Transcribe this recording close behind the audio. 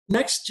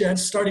NextGen,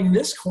 starting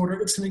this quarter,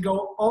 it's going to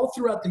go all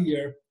throughout the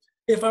year.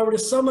 If I were to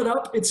sum it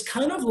up, it's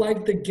kind of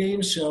like the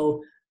game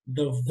show,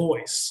 The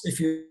Voice. If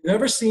you've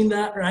ever seen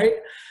that, right?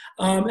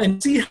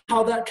 And see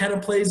how that kind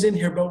of plays in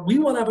here. But we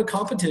want to have a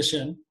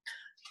competition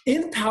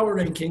in power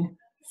ranking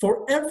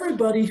for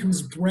everybody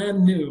who's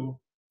brand new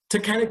to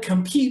kind of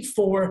compete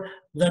for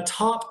the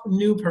top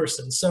new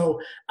person. So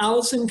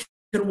Allison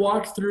can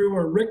walk through,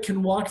 or Rick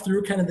can walk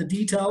through kind of the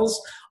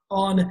details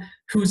on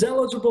who's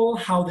eligible,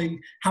 how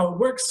it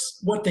works,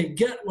 what they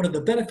get, what are the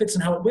benefits,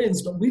 and how it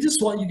wins. But we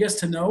just want you guys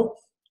to know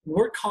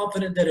we're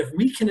confident that if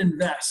we can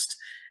invest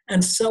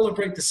and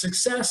celebrate the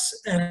success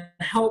and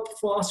help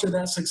foster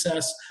that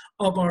success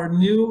of our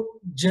new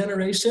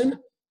generation,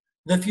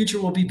 the future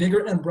will be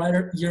bigger and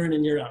brighter year in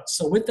and year out.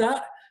 So with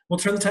that, we'll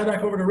turn the time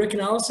back over to Rick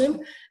and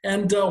Allison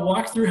and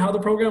walk through how the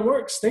program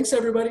works. Thanks,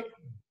 everybody.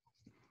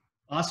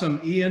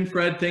 Awesome. Ian,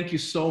 Fred, thank you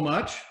so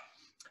much.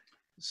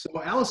 So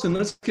Allison,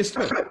 let's get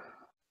started.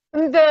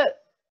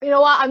 You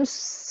know what, I'm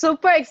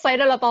super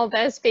excited about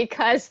this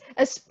because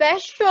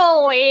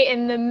especially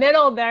in the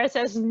middle there, it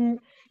says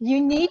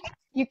you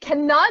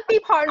cannot be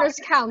Partners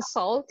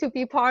Council to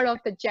be part of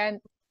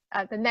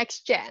the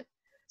next gen.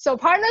 So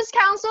Partners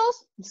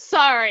Councils,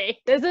 sorry,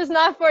 this is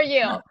not for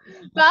you.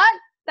 But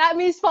that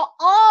means for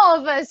all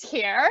of us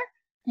here,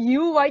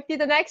 you might be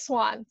the next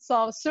one.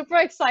 So super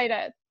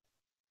excited.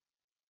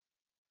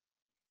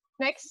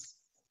 Next.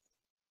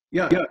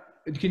 Yeah.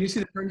 Can you see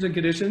the terms and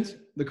conditions,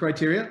 the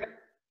criteria?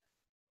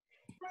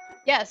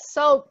 Yes,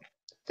 so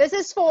this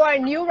is for a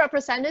new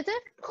representative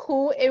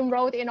who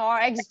enrolled in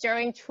ARIIX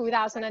during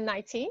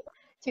 2019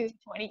 to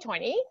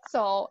 2020.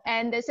 So,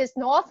 and this is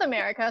North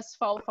America,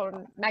 so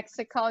from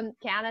Mexico,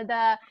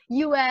 Canada,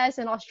 US,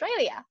 and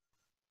Australia.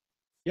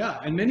 Yeah,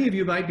 and many of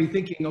you might be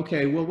thinking,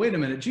 okay, well, wait a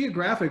minute,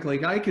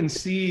 geographically, I can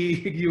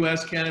see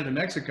US, Canada,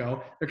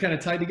 Mexico, they're kind of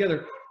tied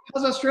together.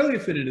 How's Australia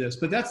fit into this?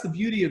 But that's the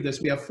beauty of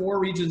this. We have 4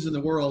 regions in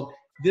the world.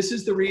 This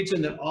is the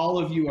region that all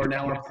of you are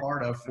now a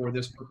part of for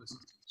this purpose.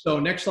 So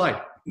next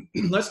slide.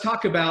 Let's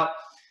talk about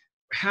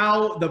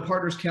how the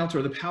Partners Council,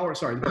 or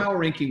the power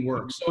ranking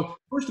works. So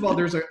first of all,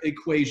 there's an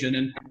equation,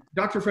 and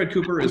Dr. Fred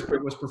Cooper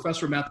was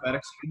professor of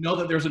mathematics. You know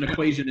that there's an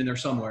equation in there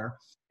somewhere.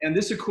 And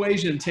this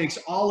equation takes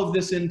all of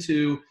this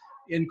into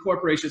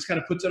incorporation, kind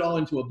of puts it all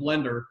into a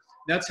blender.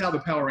 That's how the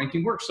power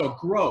ranking works. So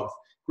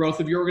growth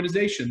of your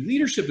organization,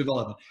 leadership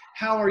development.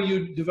 How are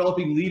you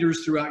developing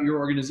leaders throughout your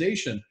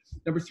organization?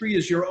 Number 3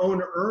 is your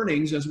own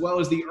earnings, as well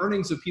as the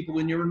earnings of people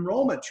in your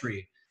enrollment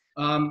tree.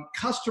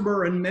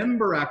 Customer and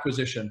member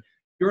acquisition,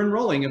 your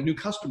enrolling of new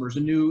customers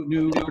and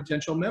new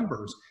potential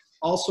members.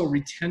 Also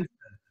retention,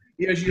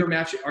 as your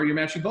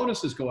matching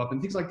bonuses go up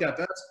and things like that.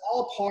 That's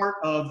all part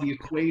of the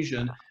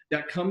equation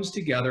that comes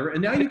together.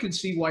 And now you can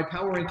see why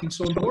power ranking is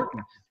so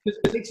important, because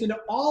it takes into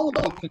all of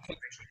those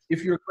considerations.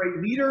 If you're a great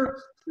leader,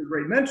 if you're a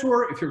great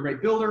mentor, if you're a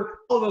great builder,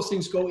 all of those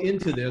things go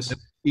into this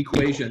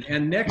equation.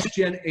 And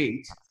NextGen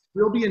 8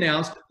 will be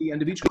announced at the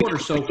end of each quarter.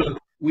 So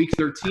week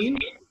 13,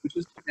 which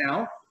is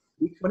now,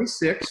 week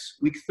 26,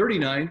 week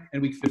 39,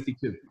 and week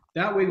 52.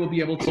 That way we'll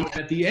be able to,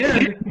 at the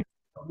end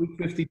of week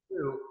 52,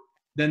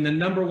 then the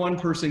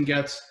 #1 person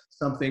gets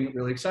something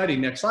really exciting.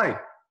 Next slide.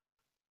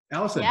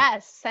 Allison.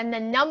 Yes, and the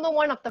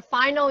 #1 of the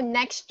final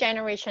Next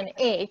Generation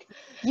 8,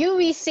 you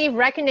receive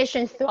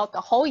recognition throughout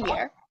the whole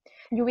year.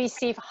 You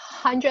receive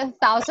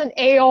 100,000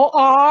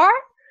 AOR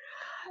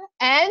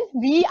and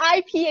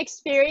VIP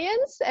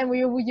experience, and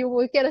you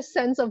will get a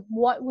sense of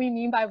what we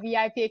mean by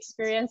VIP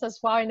experience as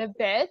well in a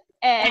bit,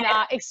 and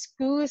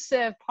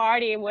exclusive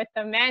party with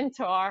the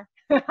mentor.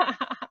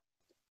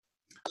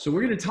 So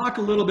we're going to talk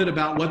a little bit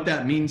about what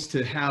that means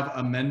to have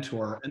a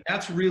mentor, and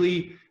that's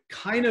really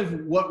kind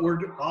of what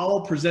we're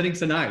all presenting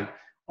tonight.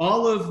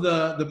 All of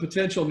the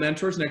potential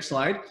mentors, next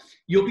slide,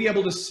 you'll be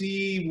able to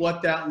see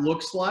what that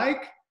looks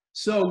like.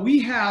 So we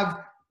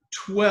have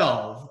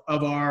 12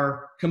 of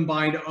our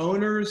combined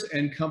owners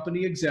and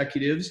company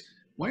executives.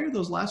 Why are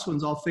those last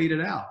ones all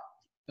faded out?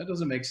 That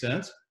doesn't make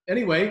sense.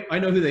 Anyway, I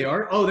know who they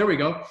are. Oh, there we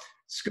go.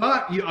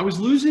 Scott, I was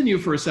losing you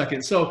for a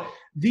second. So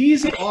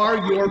these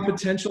are your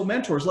potential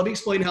mentors. Let me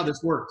explain how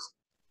this works.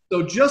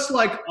 So just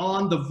like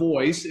on The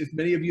Voice, if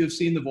many of you have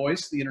seen The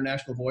Voice, the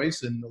international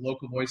voice and the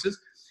local voices,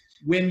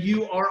 when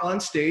you are on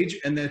stage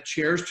and the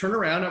chairs turn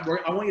around,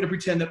 I want you to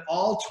pretend that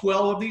all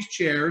 12 of these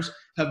chairs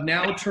have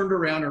now turned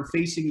around or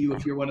facing you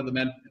if you're one of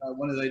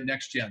the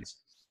next gens.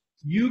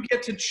 You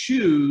get to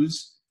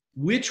choose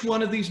which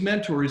one of these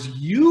mentors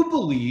you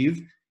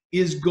believe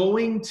is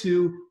going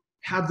to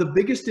have the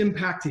biggest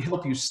impact to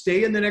help you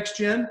stay in the next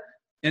gen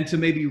and to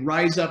maybe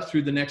rise up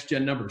through the next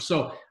gen numbers.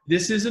 So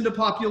this isn't a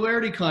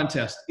popularity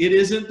contest. It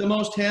isn't the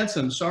most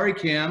handsome. Sorry,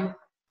 Cam,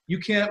 you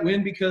can't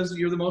win because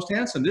you're the most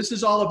handsome. This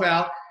is all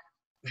about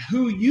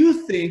who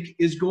you think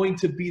is going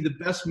to be the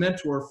best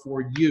mentor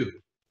for you.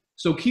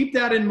 So keep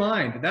that in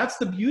mind. That's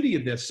the beauty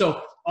of this.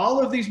 So all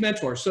of these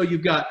mentors, so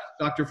you've got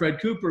Dr. Fred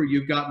Cooper,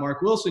 you've got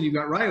Mark Wilson, you've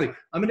got Riley.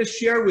 I'm going to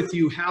share with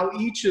you how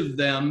each of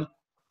them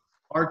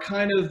are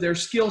kind of their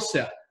skill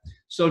set.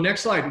 So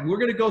next slide, we're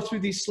going to go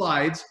through these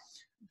slides.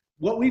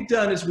 What we've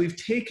done is we've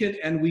taken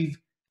and we've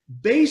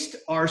based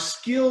our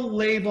skill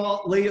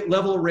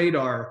level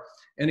radar.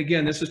 And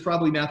again, this is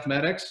probably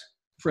mathematics.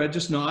 Fred,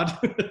 just nod.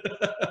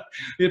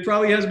 It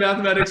probably has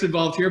mathematics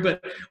involved here,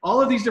 but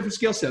all of these different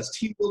skill sets,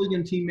 team building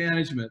and team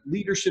management,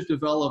 leadership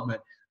development,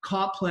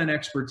 comp plan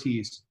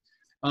expertise,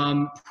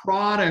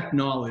 product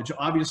knowledge.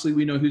 Obviously,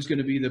 we know who's going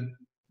to be the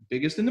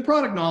biggest in the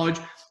product knowledge,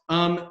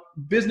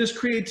 business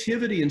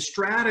creativity and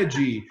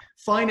strategy,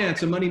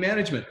 finance and money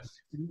management.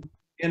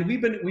 And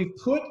we've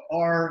put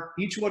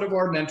each one of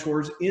our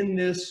mentors in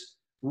this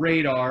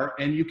radar,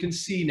 and you can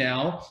see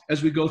now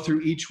as we go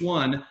through each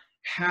one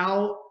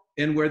how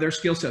and where their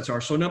skill sets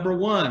are. So number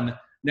one,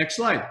 next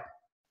slide,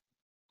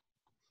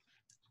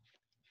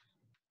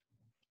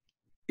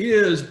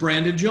 is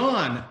Brandon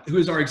John, who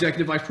is our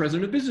Executive Vice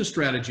President of Business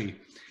Strategy.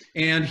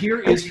 And here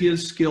is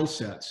his skill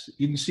sets.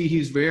 You can see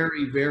he's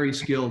very, very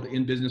skilled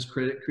in business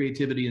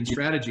creativity and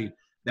strategy.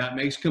 That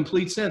makes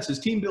complete sense. His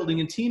team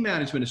building and team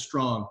management is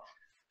strong.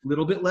 A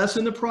little bit less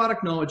in the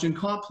product knowledge and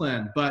comp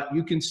plan, but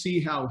you can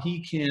see how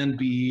he can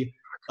be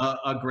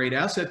a great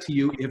asset to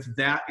you if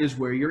that is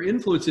where your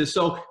influence is.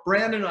 So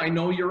Brandon, I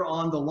know you're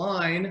on the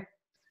line.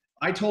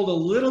 I told a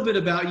little bit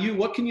about you.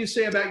 What can you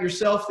say about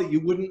yourself that you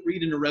wouldn't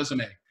read in a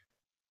resume?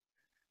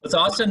 It's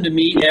awesome to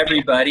meet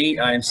everybody.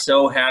 I'm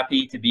so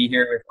happy to be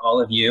here with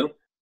all of you.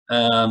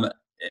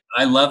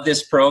 I love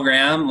this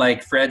program.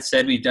 Like Fred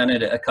said, we've done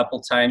it a couple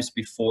times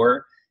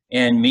before,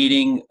 and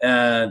meeting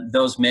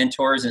those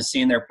mentors and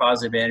seeing their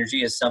positive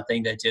energy is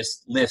something that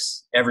just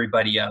lifts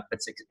everybody up.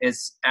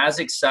 It's as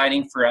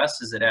exciting for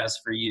us as it has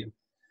for you.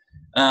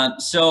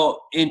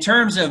 So in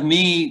terms of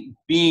me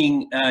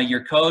being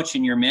your coach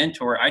and your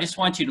mentor, I just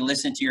want you to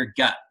listen to your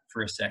gut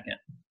for a second,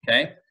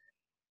 okay?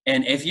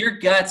 And if your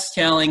gut's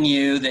telling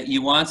you that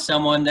you want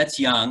someone that's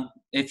young,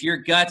 if your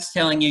gut's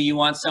telling you you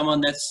want someone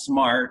that's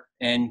smart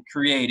and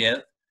creative,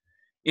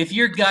 if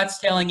your gut's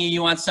telling you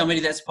you want somebody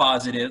that's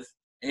positive,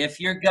 if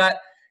your gut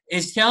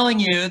is telling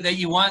you that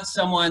you want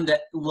someone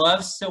that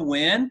loves to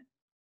win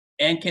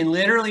and can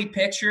literally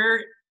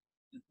picture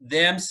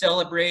them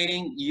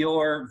celebrating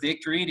your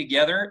victory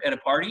together at a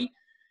party,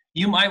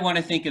 you might want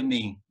to think of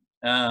me,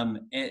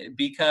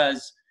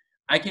 because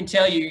I can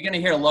tell you, you're going to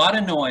hear a lot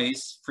of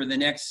noise for the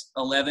next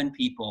 11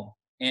 people.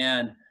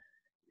 And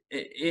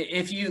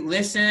if you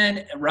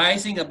listen,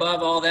 rising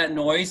above all that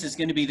noise is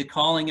going to be the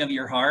calling of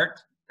your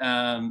heart.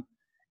 And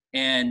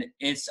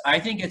I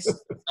think it's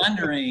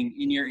thundering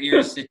in your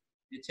ears to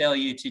tell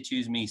you to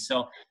choose me.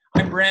 So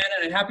I'm Brandon.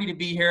 I'm happy to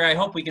be here. I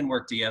hope we can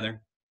work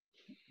together.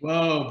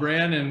 Whoa,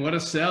 Brandon, what a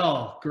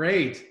sell.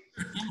 Great.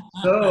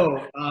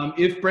 So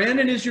if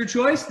Brandon is your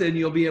choice, then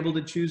you'll be able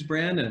to choose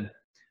Brandon.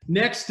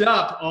 Next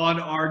up on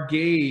our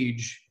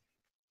gauge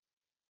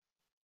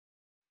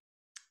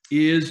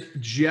is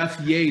Jeff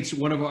Yates,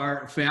 one of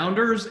our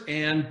founders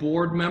and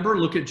board member.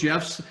 Look at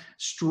Jeff's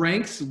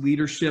strengths: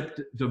 leadership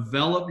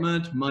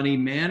development, money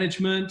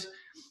management.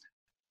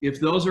 If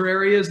those are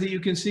areas that you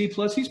can see,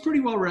 plus he's pretty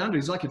well-rounded.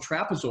 He's like a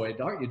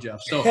trapezoid, aren't you, Jeff?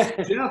 So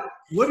Jeff,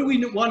 what do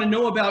we want to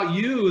know about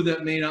you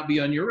that may not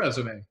be on your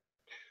resume?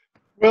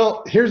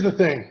 Well, here's the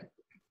thing.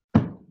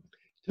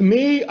 To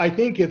me, I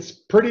think it's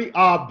pretty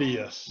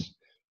obvious.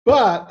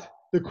 But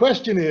the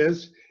question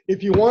is,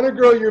 if you want to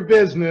grow your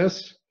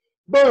business,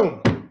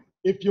 boom.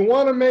 If you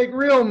want to make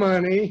real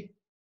money,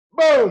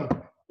 boom.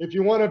 If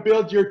you want to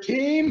build your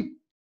team,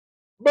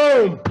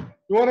 boom.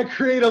 You want to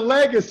create a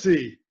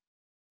legacy,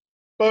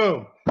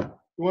 boom.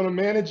 You want to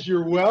manage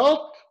your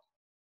wealth,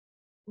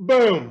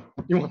 boom.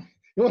 You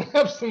want to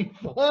have some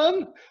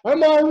fun?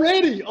 I'm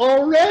already.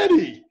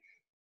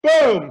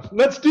 Boom.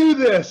 Let's do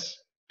this.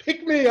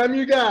 Pick me. I'm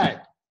your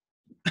guy.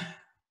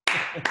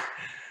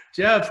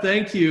 Jeff,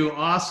 thank you.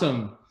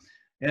 Awesome.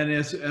 And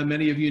as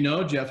many of you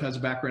know, Jeff has a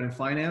background in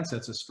finance.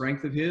 That's a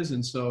strength of his.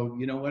 And so,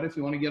 you know what, if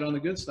you want to get on the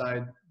good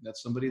side,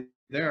 that's somebody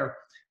there.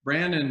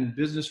 Brandon,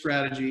 business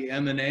strategy,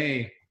 M&A,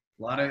 a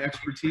lot of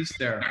expertise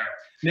there.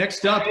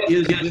 Next up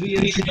is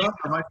Vivian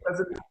Schnupper, Vice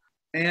President,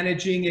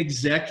 Managing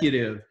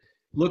Executive.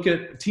 Look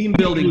at team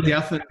building,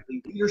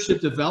 definitely.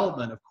 Leadership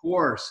development, of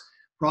course.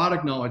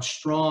 Product knowledge,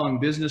 strong.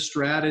 Business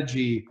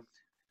strategy.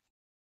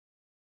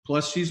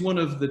 Plus, she's one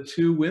of the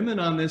 2 women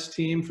on this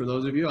team, for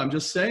those of you. I'm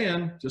just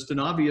saying, just an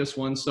obvious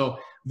one. So,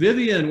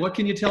 Vivian, what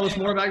can you tell us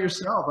more about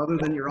yourself other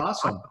than you're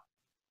awesome?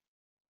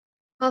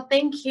 Well,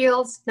 thank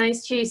you. It's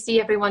nice to see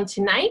everyone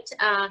tonight.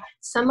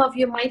 Some of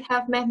you might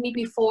have met me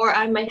before.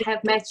 I might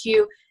have met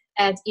you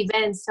at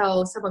events.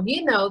 So some of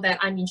you know that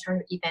I'm in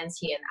charge of events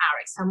here in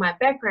ARIIX. So my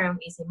background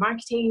is in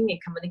marketing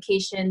and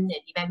communication and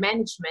event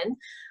management.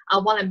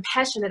 What I'm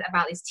passionate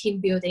about is team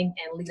building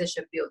and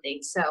leadership building.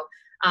 So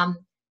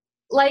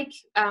like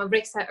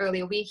Rick said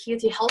earlier, we're here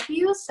to help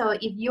you. So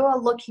if you're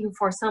looking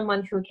for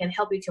someone who can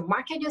help you to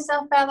market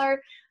yourself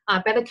better,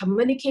 better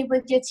communicate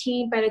with your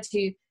team, better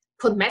to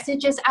put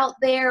messages out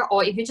there,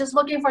 or if you're just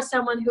looking for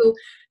someone who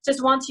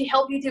just wants to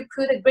help you to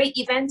put a great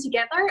event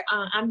together,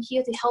 I'm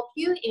here to help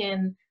you.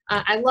 And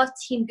I love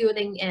team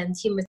building and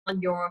team on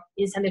your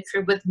incentive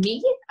trip with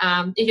me.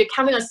 If you're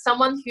counting on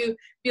someone who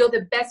build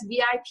the best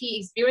VIP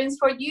experience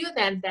for you,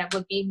 then that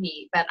would be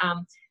me. But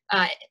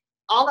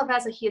all of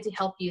us are here to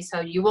help you, so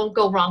you won't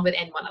go wrong with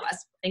any one of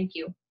us. Thank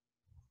you.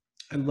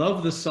 I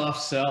love the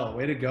soft sell.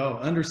 Way to go.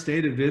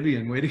 Understated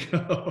Vivian. Way to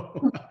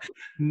go.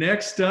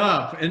 Next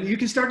up, and you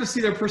can start to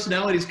see their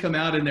personalities come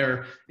out in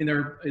their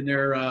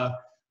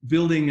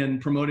building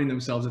and promoting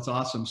themselves. It's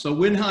awesome. So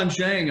Winhan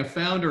Zhang, a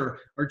founder,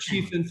 our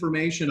chief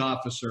information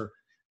officer,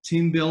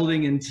 team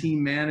building and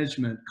team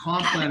management,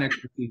 comp plan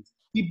expertise.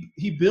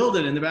 He built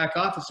it in the back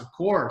office, of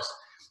course.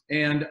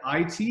 And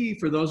IT,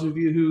 for those of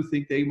you who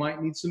think they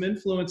might need some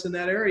influence in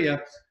that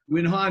area.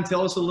 Winhan,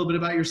 tell us a little bit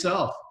about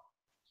yourself.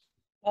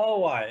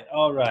 All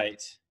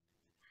right.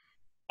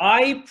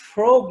 I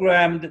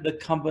programmed the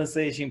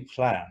compensation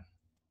plan.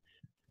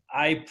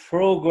 I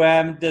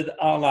programmed the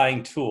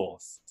online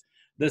tools.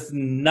 There's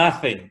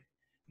nothing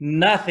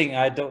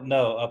I don't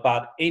know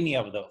about any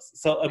of those.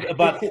 So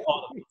about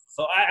all of those.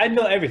 So I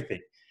know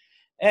everything.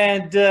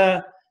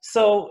 And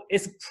so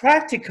it's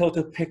practical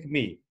to pick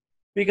me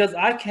because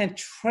I can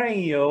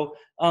train you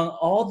on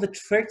all the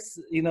tricks,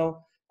 you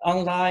know,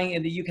 online,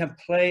 and you can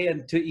play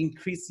and to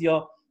increase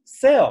your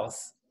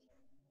sales.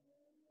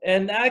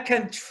 And I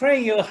can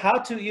train you how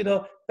to, you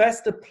know,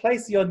 best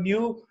place your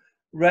new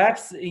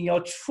reps in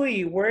your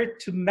tree where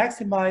to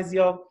maximize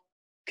your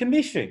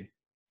commission.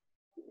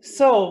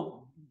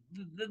 So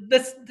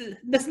that's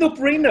no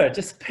brainer.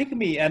 Just pick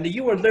me and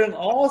you will learn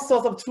all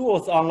sorts of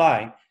tools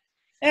online.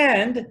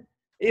 And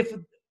if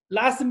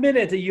last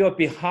minute you're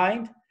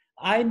behind,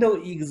 I know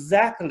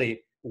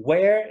exactly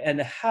where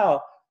and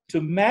how to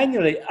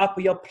manually up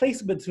your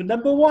placement to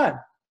number 1.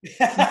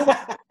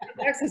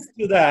 Access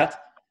to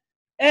that.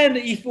 And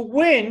if you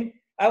win,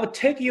 I will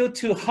take you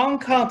to Hong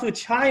Kong, to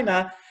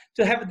China,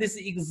 to have this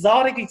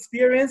exotic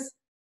experience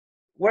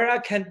where I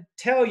can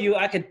tell you,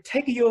 I can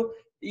take you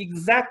the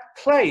exact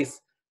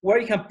place where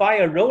you can buy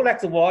a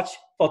Rolex watch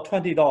for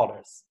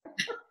 $20.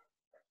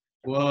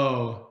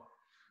 Whoa.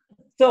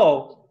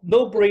 So,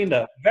 no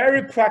brainer,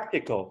 very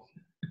practical.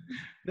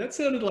 That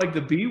sounded like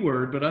the B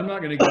word, but I'm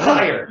not going to go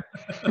there.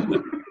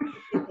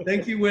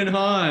 Thank you,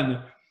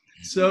 Winhan.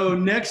 So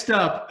next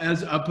up,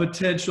 as a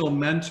potential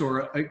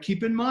mentor,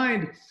 keep in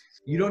mind,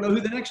 you don't know who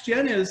the next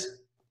gen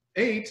is,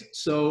 8.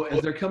 So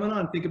as they're coming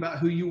on, think about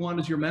who you want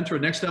as your mentor.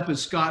 Next up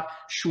is Scott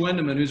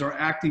Schwendeman, who's our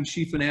acting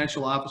chief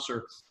financial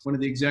officer, one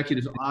of the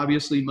executives,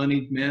 obviously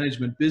money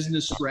management,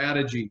 business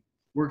strategy.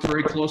 Worked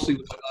very closely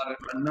with Scott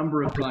a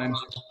number of times.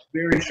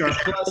 Very sharp.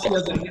 Plus, he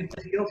has a good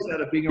skill set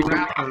of being a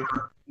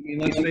rapper. I mean,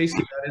 let's face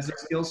it, that is a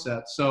skill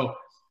set. So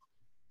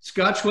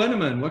Scott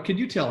Schwendeman, what could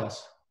you tell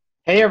us?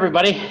 Hey,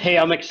 everybody. Hey,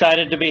 I'm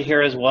excited to be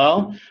here as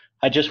well.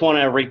 I just want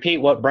to repeat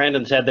what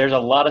Brandon said. There's a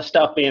lot of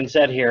stuff being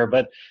said here,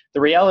 but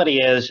the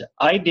reality is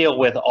I deal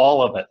with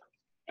all of it.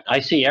 I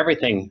see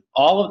everything,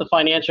 all of the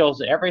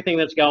financials, everything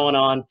that's going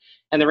on.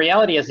 And the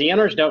reality is the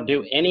owners don't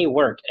do any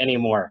work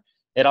anymore.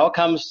 It all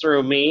comes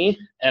through me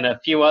and a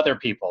few other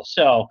people.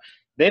 So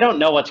they don't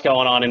know what's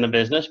going on in the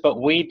business,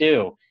 but we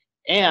do.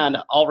 And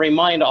I'll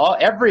remind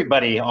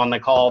everybody on the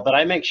call that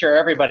I make sure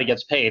everybody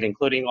gets paid,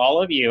 including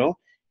all of you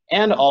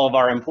and all of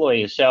our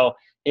employees. So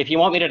if you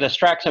want me to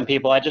distract some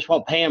people, I just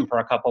won't pay them for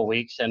a couple of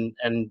weeks and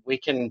we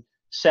can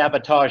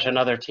sabotage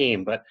another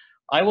team. But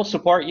I will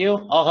support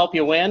you. I'll help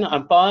you win.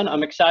 I'm fun.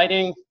 I'm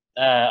exciting.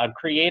 I'm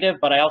creative,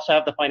 but I also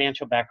have the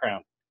financial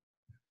background.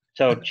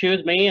 So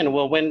choose me and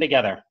we'll win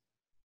together.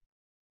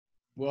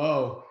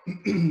 Whoa,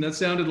 that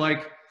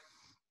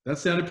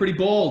sounded pretty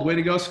bold. Way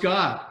to go,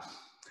 Scott.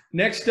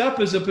 Next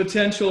up is a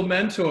potential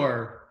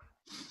mentor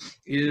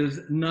is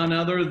none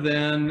other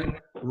than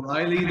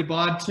Riley the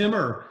Bod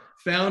Timmer,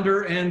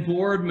 founder and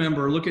board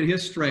member. Look at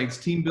his strengths: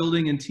 team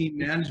building and team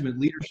management,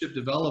 leadership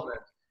development,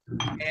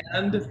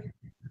 and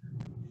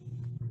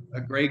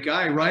a great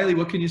guy. Riley,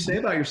 what can you say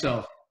about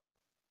yourself?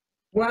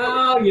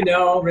 Well, you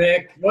know,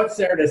 Rick, what's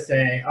there to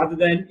say other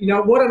than, you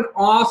know, what an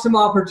awesome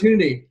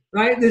opportunity,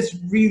 right? This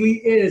really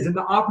is. And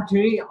the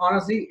opportunity,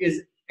 honestly,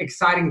 is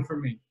exciting for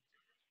me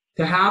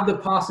to have the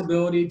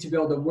possibility to be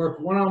able to work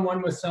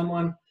one-on-one with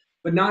someone,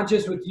 but not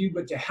just with you,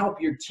 but to help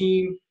your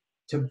team,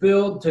 to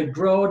build, to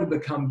grow, to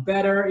become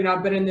better. You know,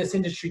 I've been in this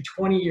industry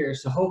 20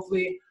 years, so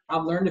hopefully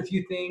I've learned a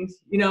few things,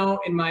 you know,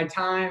 in my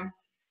time,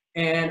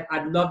 and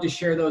I'd love to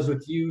share those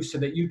with you so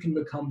that you can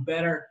become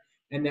better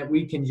and that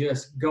we can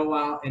just go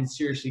out and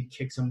seriously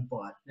kick some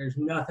butt. There's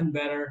nothing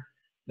better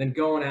than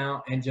going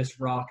out and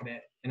just rocking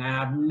it. And I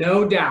have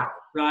no doubt,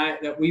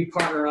 right, that we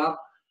partner up,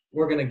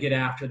 we're going to get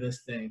after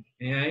this thing,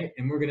 right?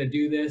 And we're going to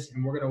do this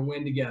and we're going to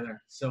win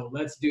together. So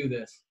let's do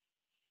this.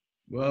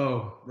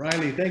 Whoa,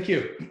 Riley, thank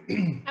you.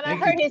 And I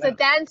heard he's a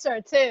dancer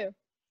too.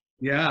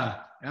 Yeah,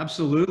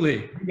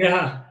 absolutely.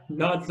 Yeah,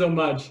 not so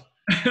much.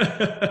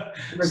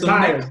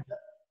 So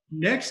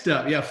next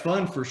up, yeah,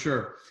 fun for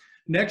sure.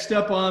 Next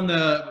up on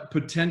the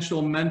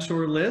potential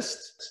mentor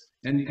list,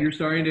 and you're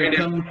starting to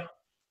come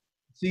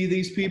see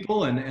these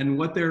people and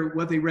what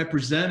they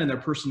represent and their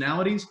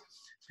personalities.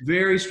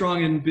 Very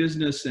strong in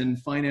business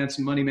and finance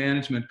and money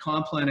management,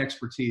 comp plan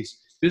expertise,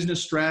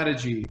 business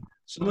strategy.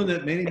 Someone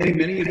that many of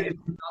you do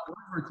not work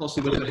very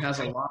closely with, but has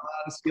a lot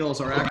of skills.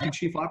 Our acting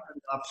chief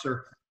operating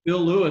officer, Phil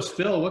Lewis.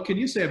 Phil, what can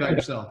you say about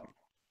yourself?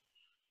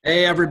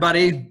 Hey,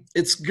 everybody.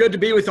 It's good to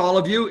be with all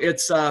of you.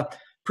 It's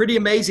pretty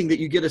amazing that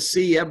you get to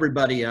see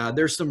everybody.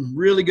 There's some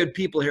really good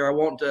people here. I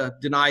won't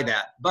deny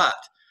that. But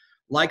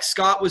like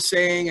Scott was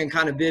saying and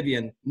kind of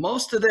Vivian,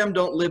 most of them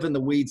don't live in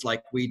the weeds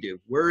like we do.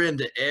 We're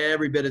into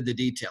every bit of the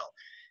detail.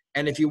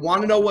 And if you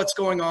want to know what's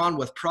going on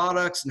with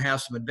products and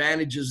have some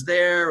advantages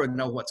there and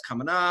know what's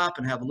coming up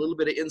and have a little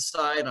bit of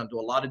insight onto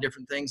a lot of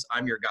different things,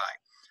 I'm your guy.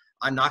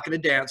 I'm not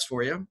going to dance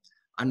for you.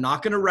 I'm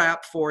not going to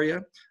rap for you.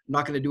 I'm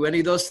not going to do any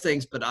of those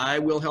things, but I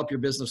will help your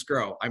business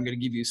grow. I'm going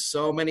to give you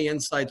so many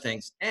inside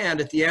things.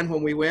 And at the end,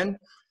 when we win,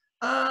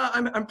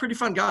 I'm a pretty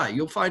fun guy.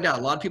 You'll find out.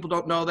 A lot of people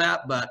don't know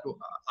that, but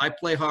I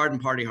play hard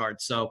and party hard.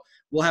 So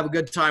we'll have a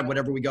good time,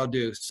 whatever we go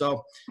do.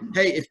 So,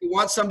 hey, if you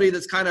want somebody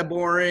that's kind of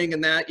boring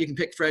and that, you can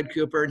pick Fred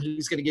Cooper, and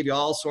he's going to give you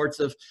all sorts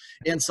of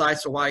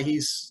insights to why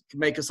he's can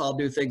make us all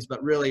do things.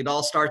 But really, it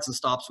all starts and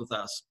stops with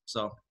us.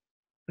 So.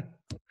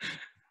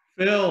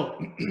 Phil,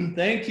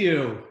 thank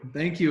you.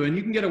 Thank you. And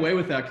you can get away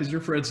with that because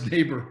you're Fred's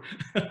neighbor.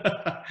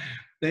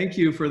 Thank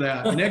you for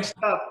that. Next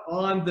up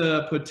on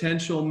the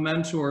potential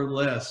mentor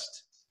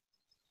list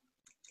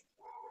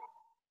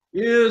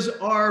is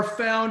our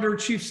founder,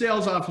 Chief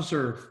Sales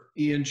Officer,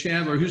 Ian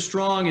Chandler, who's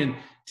strong in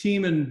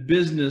team and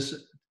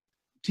business,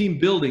 team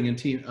building and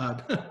team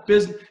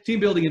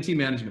building and team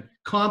management.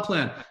 Comp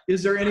plan.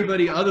 Is there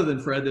anybody other than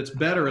Fred that's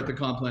better at the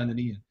comp plan than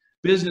Ian?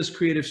 Business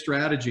creative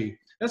strategy.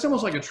 That's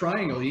almost like a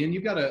triangle, Ian.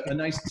 You've got a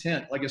nice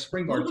tent, like a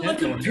spring bar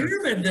tent. Like a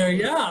pyramid there,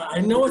 yeah. I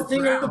know a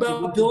thing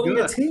about building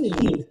a team.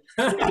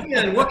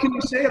 Ian, what can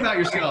you say about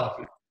yourself?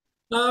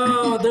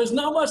 Oh, there's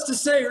not much to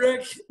say,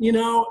 Rick. You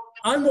know,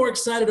 I'm more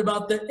excited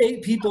about the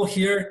 8 people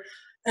here.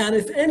 And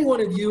if any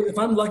one of you, if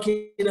I'm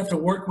lucky enough to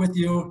work with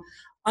you,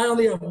 I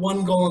only have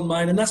one goal in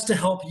mind, and that's to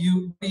help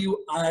you be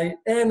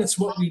and it's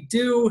what we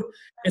do.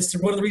 It's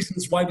one of the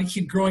reasons why we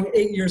keep growing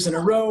 8 years in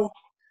a row.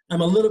 I'm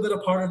a little bit a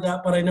part of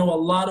that, but I know a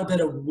lot of it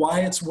of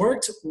why it's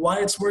worked, why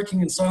it's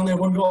working, and so I only have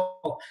one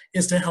goal,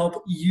 is to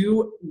help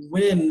you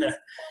win.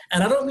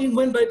 And I don't mean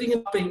win by being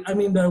a, I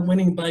mean by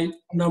winning by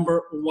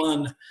number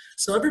 1.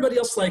 So everybody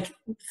else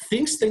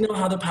thinks they know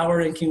how the power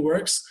ranking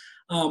works.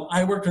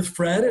 I worked with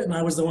Fred, and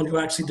I was the one who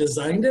actually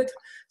designed it.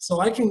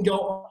 So I can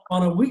go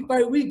on a week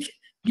by week.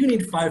 You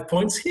need 5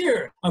 points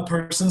here, a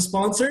person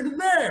sponsored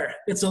there.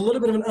 It's a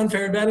little bit of an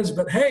unfair advantage,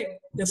 but hey,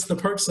 it's the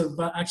perks of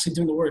actually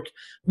doing the work.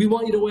 We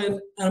want you to win,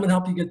 and I'm gonna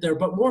help you get there.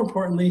 But more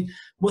importantly,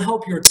 we'll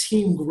help your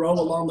team grow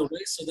along the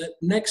way so that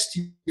next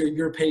year,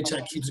 your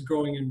paycheck keeps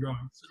growing and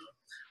growing. So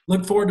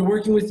look forward to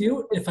working with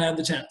you if I have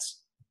the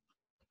chance.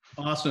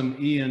 Awesome,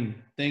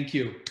 Ian, thank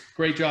you.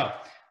 Great job.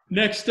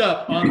 Next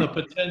up on the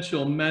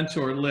potential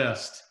mentor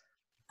list,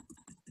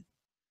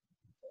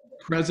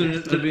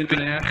 President of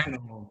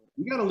International.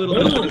 You got a little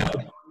bit of on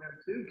there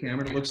too,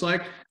 Cameron, it looks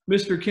like.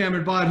 Mr.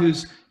 Cameron Bott,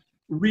 who's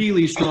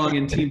really strong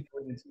in team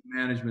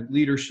management,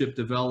 leadership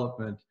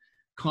development,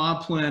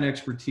 comp plan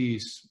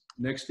expertise.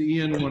 Next to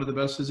Ian, one of the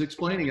best is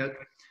explaining it.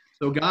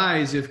 So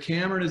guys, if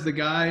Cameron is the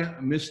guy,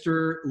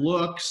 Mr.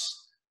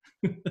 Looks,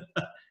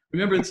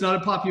 remember it's not a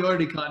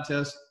popularity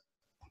contest.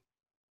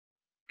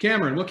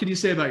 Cameron, what can you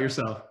say about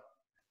yourself?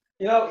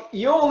 You know,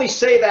 you only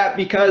say that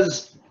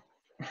because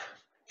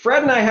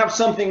Fred and I have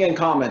something in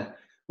common.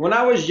 When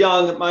I was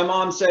young, my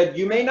mom said,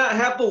 you may not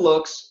have the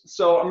looks,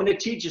 so I'm going to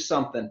teach you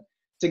something.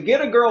 To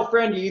get a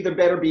girlfriend, you either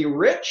better be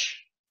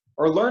rich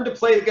or learn to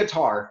play the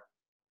guitar.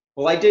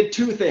 Well, I did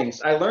 2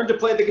 things. I learned to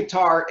play the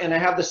guitar, and I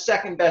have the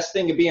second best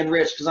thing of being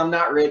rich because I'm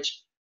not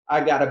rich.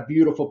 I got a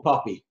beautiful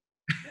puppy.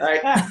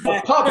 Right?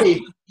 A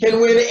puppy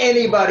can win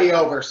anybody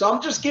over. So I'm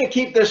just going to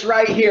keep this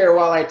right here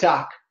while I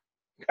talk.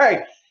 All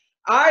right.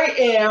 I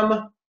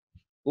am,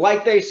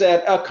 like they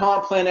said, a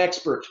comp plan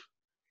expert.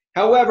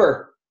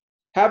 However,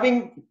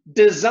 having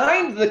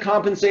designed the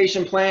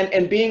compensation plan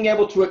and being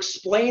able to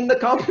explain the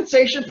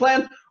compensation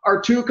plan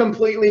are 2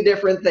 completely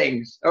different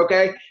things,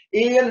 okay?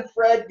 Ian,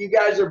 Fred, you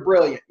guys are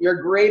brilliant.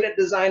 You're great at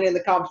designing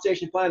the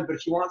compensation plan, but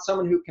if you want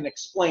someone who can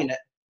explain it,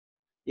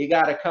 you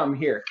gotta come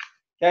here,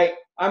 okay?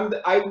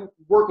 I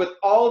work with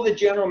all the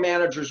general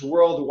managers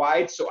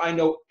worldwide, so I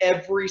know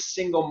every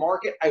single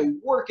market. I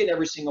work in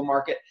every single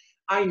market.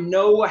 I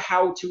know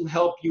how to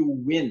help you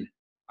win.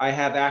 I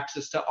have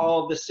access to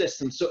all of the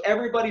systems. So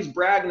everybody's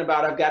bragging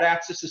about, I've got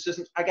access to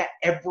systems. I got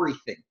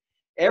everything.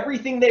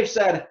 Everything they've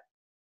said,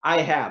 I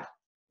have.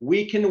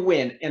 We can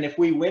win. And if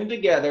we win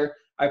together,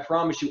 I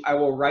promise you, I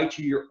will write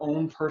you your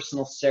own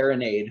personal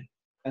serenade,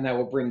 and I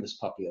will bring this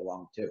puppy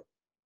along too.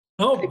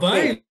 Oh,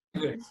 bye.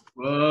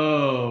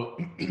 Whoa.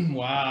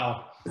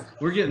 Wow.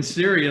 We're getting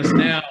serious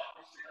now.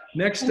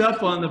 Next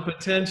up on the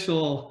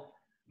potential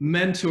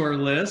mentor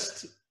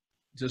list,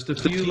 just a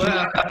few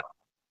left.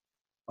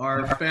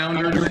 Our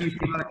founder, chief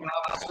product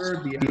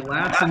officer, the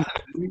Alaskan,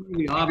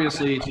 really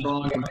obviously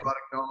strong in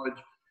product knowledge,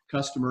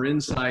 customer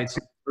insights.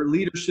 Her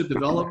leadership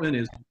development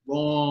is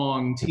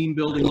strong, team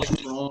building is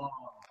strong.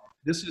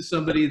 This is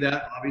somebody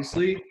that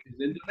obviously is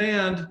in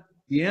demand.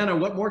 Deanna,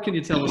 what more can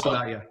you tell us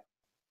about you?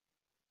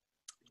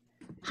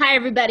 Hi,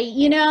 everybody.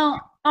 You know,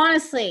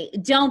 honestly,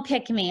 don't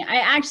pick me. I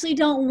actually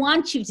don't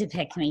want you to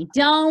pick me.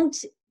 Don't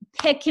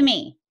pick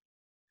me.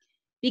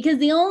 Because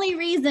the only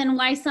reason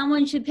why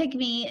someone should pick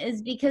me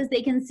is because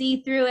they can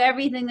see through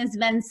everything that's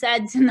been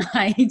said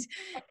tonight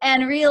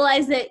and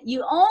realize that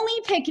you only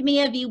pick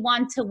me if you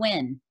want to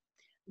win.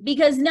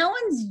 Because no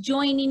one's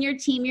joining your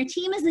team. Your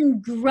team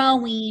isn't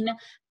growing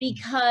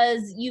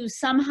because you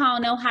somehow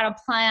know how to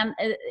plan,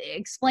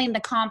 explain the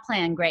comp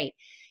plan great.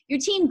 Your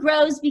team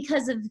grows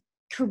because of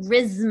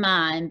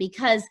charisma and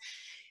because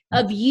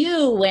of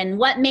you and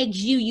what makes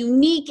you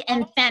unique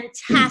and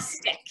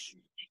fantastic.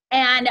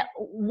 And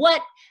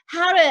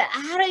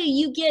how do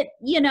you get,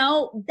 you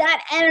know,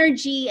 that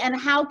energy, and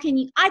how can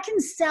you, I can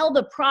sell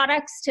the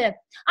products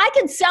I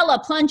can sell a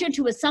plunger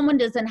to someone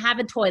doesn't have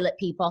a toilet,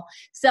 people.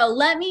 So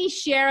let me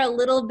share a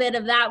little bit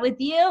of that with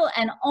you,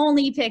 and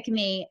only pick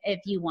me if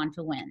you want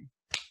to win.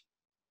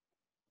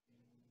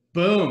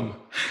 Boom.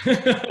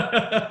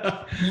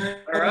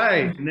 All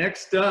right,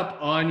 next up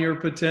on your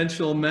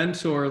potential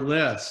mentor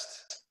list,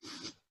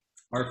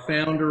 our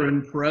founder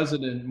and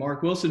president,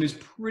 Mark Wilson, who's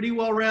pretty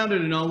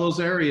well-rounded in all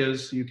those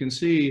areas. You can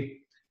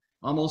see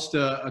almost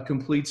a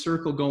complete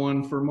circle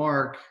going for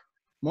Mark.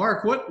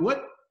 Mark,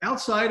 what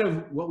outside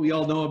of what we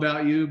all know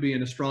about you,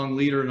 being a strong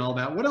leader and all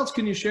that, what else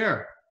can you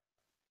share?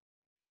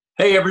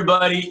 Hey,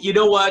 everybody. You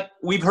know what?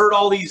 We've heard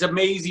all these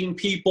amazing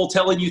people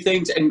telling you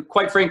things, and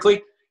quite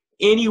frankly,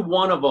 any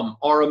one of them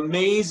are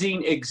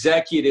amazing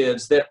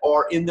executives that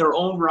are in their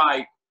own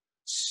right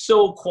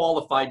so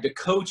qualified to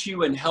coach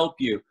you and help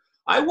you.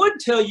 I would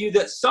tell you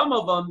that some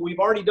of them, we've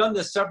already done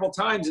this several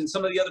times, and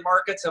some of the other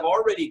markets have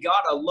already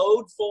got a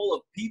load full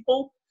of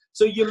people.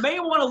 So you may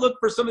want to look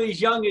for some of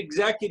these young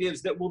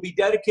executives that will be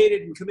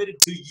dedicated and committed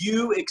to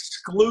you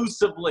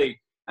exclusively.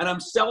 And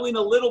I'm selling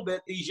a little bit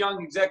these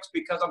young execs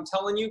because I'm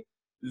telling you,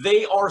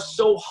 they are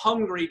so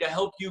hungry to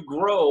help you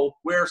grow,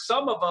 where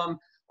some of them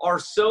are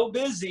so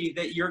busy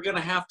that you're going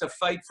to have to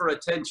fight for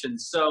attention.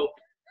 So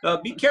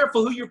be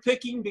careful who you're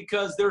picking,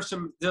 because there's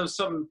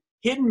some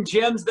hidden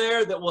gems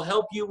there that will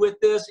help you with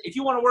this. If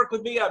you want to work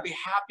with me, I'd be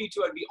happy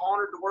to. I'd be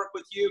honored to work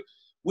with you.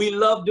 We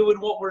love doing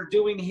what we're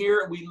doing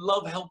here, and we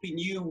love helping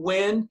you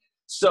win.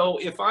 So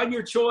if I'm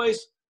your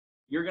choice,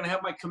 you're going to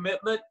have my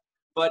commitment.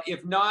 But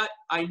if not,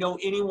 I know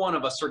any one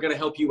of us are going to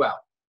help you out.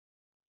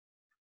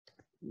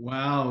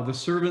 Wow, the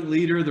servant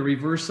leader, the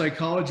reverse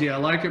psychology. I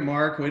like it,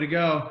 Mark. Way to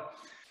go.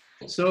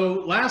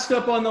 So last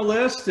up on the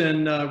list,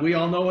 and we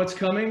all know what's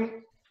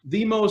coming,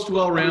 the most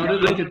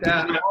well-rounded. Look at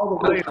that, all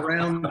the way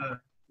around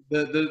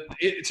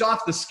it's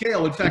off the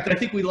scale. In fact, I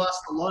think we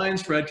lost the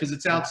lines, Fred, because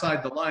it's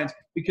outside the lines,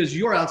 because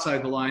you're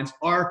outside the lines.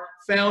 Our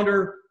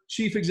founder,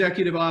 chief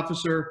executive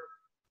officer.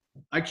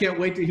 I can't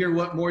wait to hear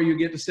what more you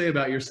get to say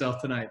about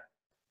yourself tonight.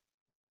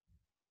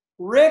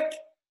 Rick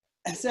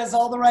says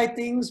all the right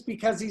things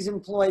because he's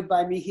employed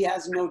by me. He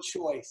has no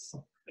choice.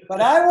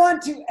 But I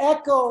want to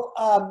echo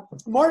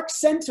Mark's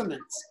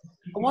sentiments.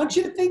 I want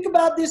you to think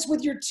about this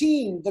with your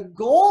team. The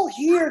goal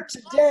here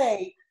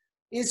today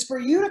is for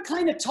you to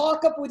kind of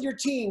talk up with your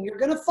team. You're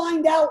going to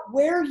find out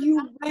where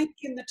you rank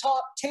in the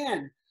top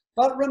 10.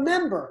 But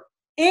remember,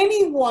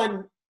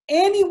 anyone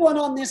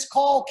on this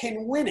call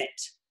can win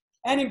it.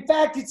 And in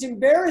fact, it's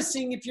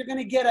embarrassing if you're going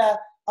to get a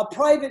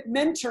private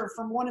mentor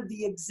from one of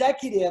the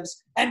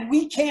executives and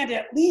we can't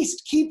at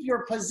least keep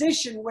your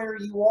position where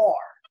you are.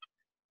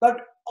 But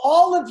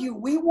all of you,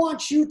 we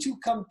want you to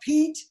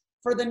compete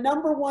for the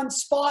 #1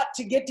 spot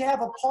to get to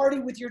have a party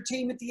with your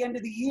team at the end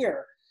of the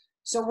year.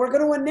 So we're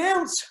going to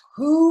announce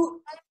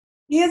who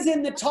is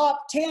in the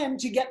top 10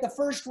 to get the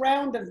first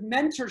round of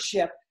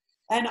mentorship.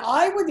 And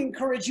I would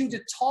encourage you to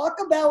talk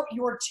about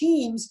your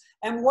teams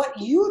and what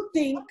you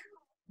think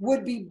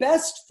would be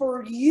best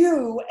for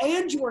you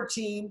and your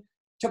team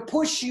to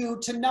push you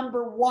to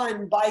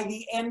 #1 by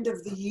the end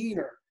of the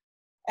year.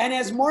 And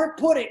as Mark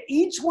put it,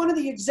 each one of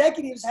the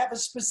executives have a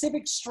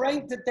specific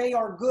strength that they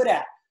are good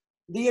at.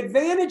 The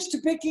advantage to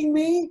picking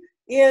me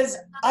is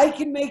I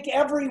can make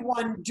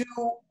everyone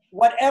do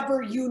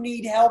whatever you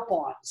need help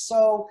on.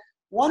 So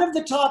one of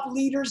the top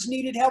leaders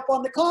needed help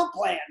on the comp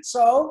plan.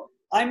 So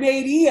I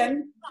made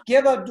Ian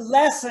give a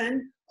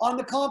lesson on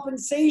the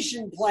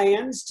compensation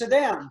plans to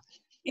them.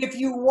 If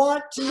you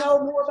want to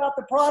know more about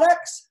the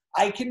products,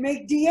 I can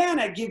make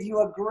Deanna give you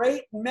a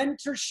great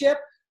mentorship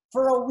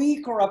for a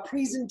week or a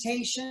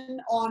presentation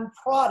on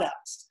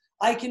products.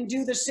 I can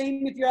do the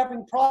same if you're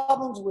having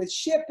problems with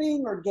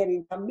shipping or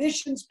getting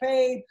commissions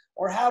paid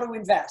or how to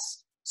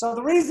invest. So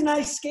the reason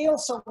I scale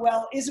so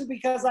well isn't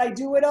because I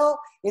do it all,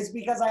 it's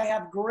because I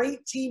have a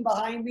great team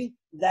behind me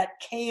that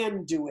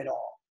can do it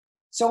all.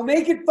 So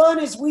make it fun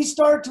as we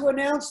start to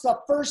announce the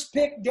first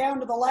pick down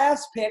to the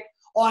last pick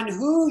on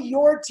who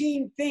your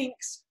team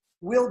thinks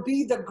will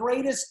be the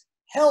greatest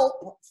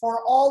help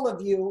for all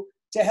of you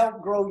to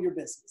help grow your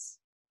business.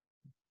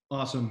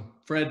 Awesome.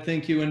 Fred,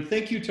 thank you. And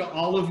thank you to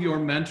all of your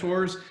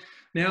mentors.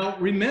 Now,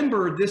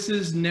 remember, this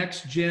is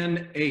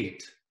NextGen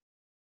 8.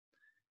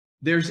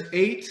 There's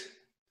 8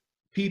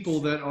 people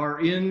that are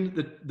in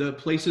the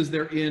places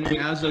they're in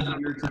as of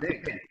here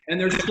today. And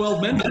there's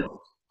 12 mentors.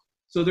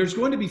 So there's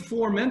going to be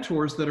 4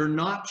 mentors that are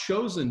not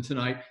chosen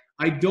tonight.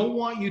 I don't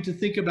want you to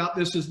think about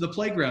this as the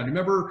playground.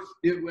 Remember,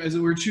 as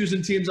we were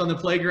choosing teams on the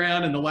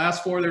playground, and the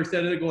last 4 they're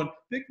standing there going,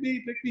 pick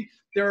me, pick me.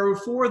 There are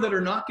 4 that are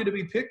not going to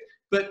be picked,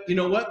 but you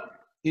know what?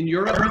 In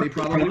Europe, they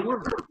probably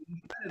were.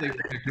 They were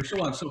picked or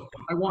so on. So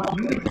I want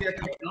you to pick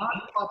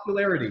not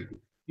popularity.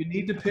 You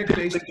need to pick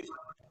based on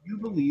what you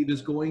believe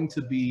is going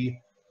to be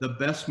the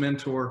best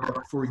mentor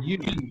for you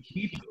to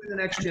keep you in the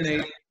next Gen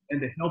 8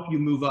 and to help you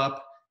move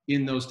up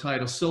in those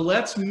titles. So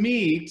let's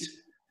meet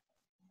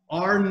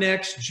our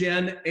next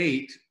Gen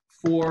 8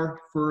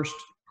 for first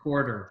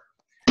quarter.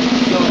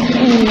 So,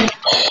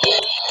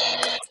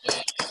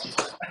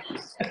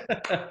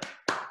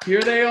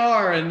 here they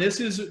are, and this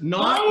is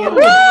not in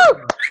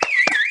order.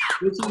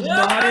 This is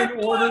not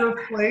in order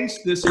of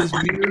place. This is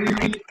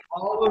merely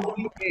all of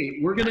the 8.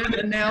 We're going to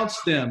announce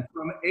them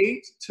from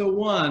 8 to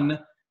 1,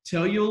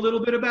 tell you a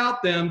little bit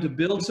about them to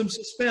build some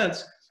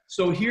suspense.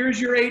 So here's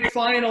your 8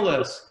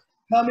 finalists.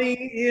 Coming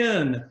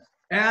in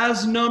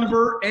as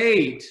number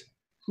 8,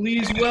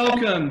 please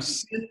welcome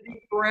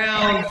Cindy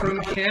Brown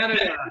from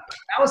Canada.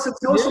 Allison,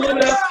 tell us a little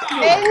bit about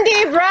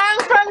Cindy Brown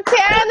from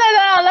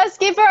Canada. Let's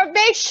give her a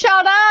big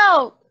shout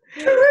out.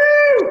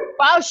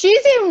 Wow,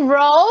 she's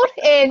enrolled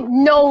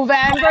in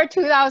November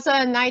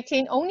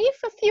 2019, only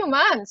for a few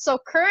months. So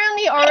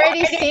currently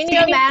already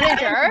senior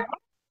manager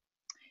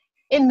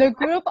in the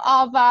group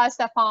of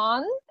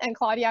Stefan and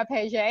Claudia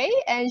Paget,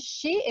 and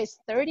she is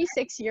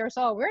 36 years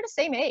old. We're the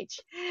same age.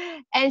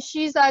 And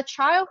she's a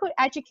childhood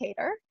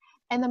educator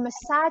and a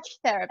massage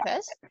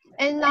therapist.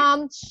 And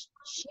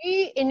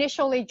she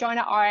initially joined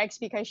ARIIX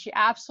because she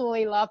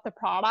absolutely loved the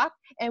product.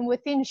 And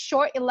within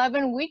short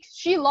 11 weeks,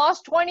 she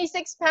lost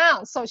 26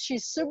 pounds. So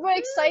she's super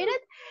excited.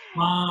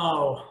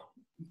 Wow.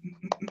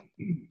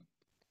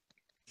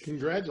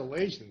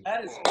 Congratulations.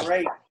 That is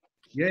great.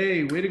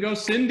 Yay, way to go,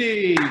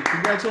 Cindy.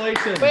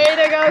 Congratulations. Way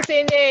to go,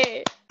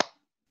 Cindy.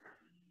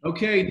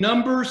 Okay,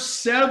 number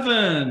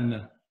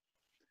 7.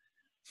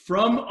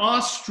 From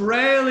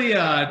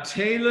Australia,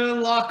 Taylor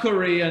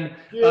Lockery. And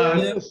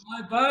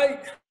bye.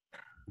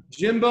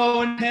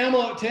 Jimbo and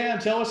Tam,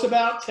 tell us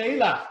about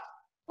Taylor.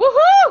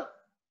 Woohoo!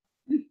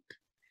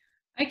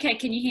 Okay,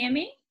 can you hear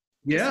me?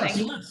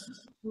 Yes.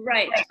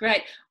 Great,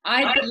 great.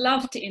 I'd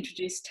love to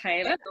introduce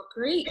Taylor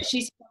Lockery.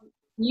 She's from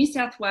New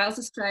South Wales,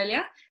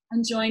 Australia,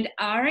 and joined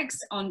ARIIX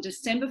on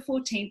December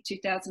 14,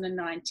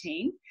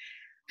 2019.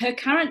 Her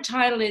current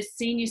title is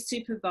Senior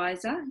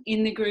Supervisor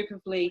in the group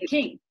of Lee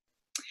King.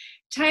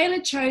 Taylor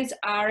chose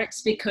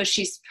ARIIX because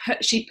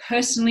she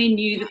personally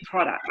knew the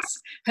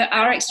products. Her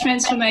ARIIX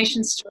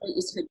transformation story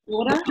is her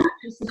daughter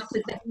who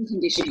suffered skin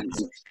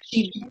conditions.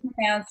 She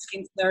found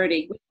Skin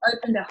Clarity, which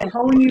opened a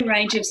whole new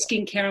range of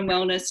skincare and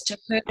wellness to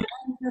her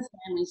and her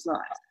family's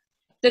life.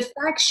 The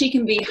fact she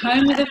can be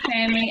home with her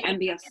family and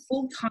be a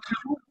full-time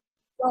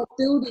while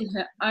building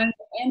her own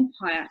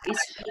empire is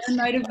her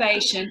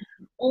motivation,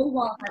 all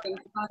while having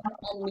fun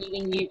and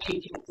meeting new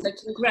people. So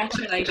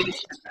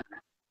congratulations.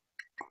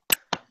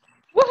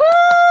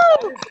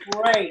 Woohoo!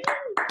 Great.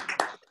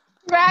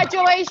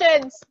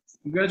 Congratulations.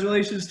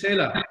 Congratulations,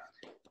 Taylor.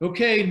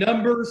 Okay,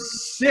 number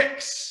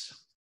 6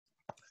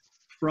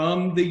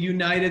 from the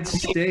United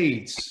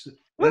States.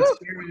 Let's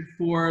hear it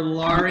for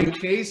Laurie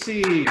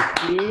Casey.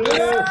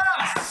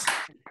 Yes.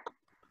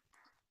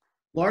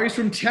 Laurie's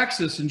from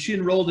Texas, and she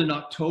enrolled in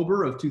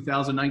October of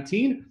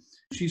 2019.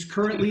 She's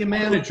currently a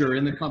manager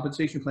in the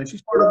compensation plan.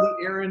 She's part of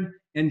the Aaron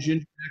and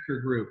Ginger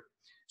Becker group.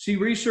 She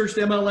researched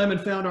MLM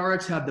and found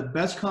ARIIX had the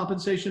best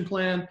compensation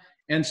plan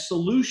and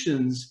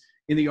solutions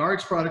in the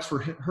ARIIX products for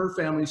her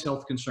family's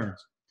health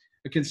concerns.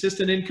 A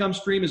consistent income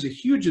stream is a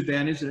huge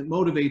advantage, and it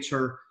motivates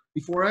her.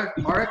 Before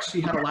ARIIX,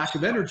 she had a lack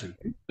of energy,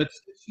 but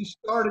since she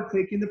started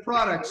taking the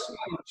products,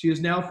 she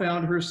has now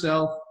found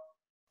herself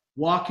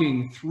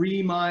walking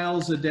 3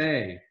 miles a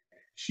day.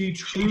 She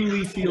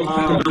truly feels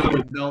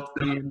built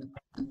in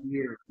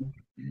years.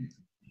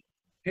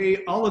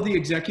 Hey, all of the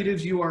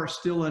executives, you are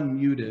still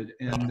unmuted,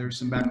 and there's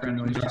some background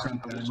noise. Just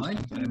keep that in mind.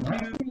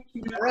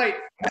 All right,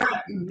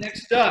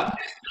 next up,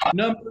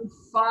 number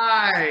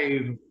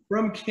 5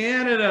 from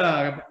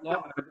Canada,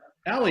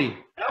 Allie.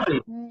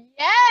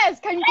 Yes,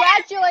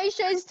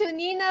 congratulations to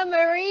Nina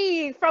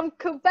Marie from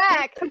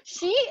Quebec.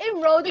 She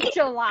enrolled in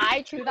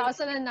July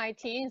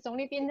 2019. It's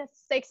only been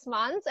 6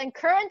 months, and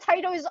current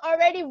title is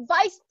already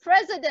Vice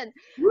President.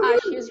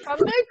 She's from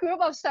the group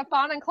of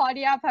Stefan and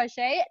Claudia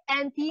Paget,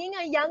 and being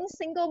a young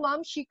single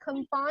mom, she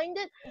combined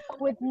it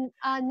with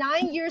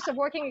 9 years of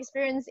working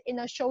experience in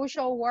a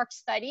social work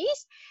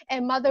studies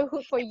and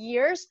motherhood for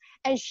years,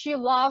 and she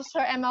loves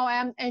her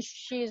MLM, and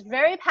she's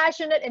very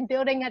passionate in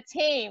building a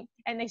team,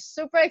 and they're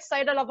super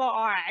excited about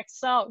ARIIX.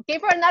 So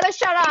give her another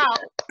shout out.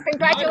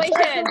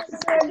 Congratulations.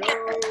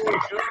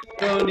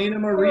 Go, Nina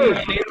Marie.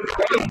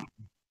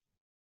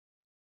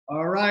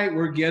 All right,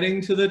 we're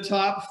getting to the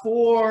top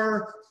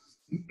 4.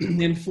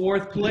 In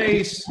 4th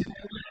place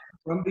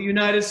from the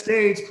United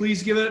States,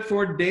 please give it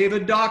for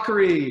David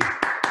Dockery.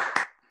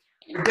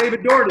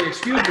 David Doherty,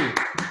 excuse me.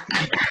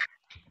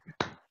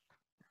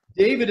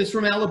 David is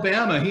from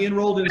Alabama. He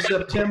enrolled in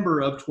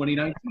September of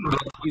 2019.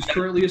 He's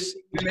currently a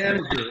senior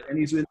manager, and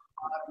he's in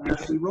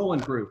Ashley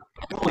Rowland Group.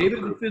 David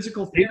is a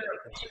physical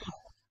therapist.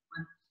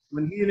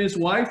 When he and his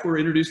wife were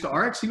introduced to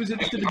ARIIX, he was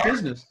interested in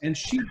business, and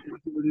she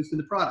was introduced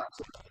into products.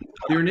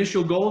 Their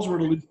initial goals were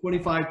to lose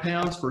 25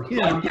 pounds for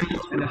him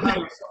and to have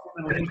a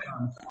supplemental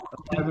income of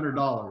 $500.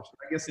 I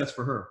guess that's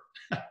for her.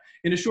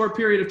 In a short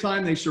period of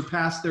time, they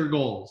surpassed their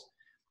goals.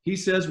 He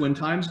says, when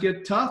times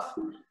get tough,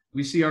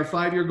 we see our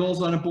 5-year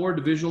goals on a board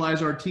to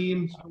visualize our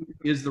team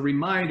is the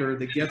reminder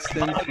that gets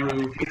them through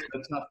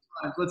the tough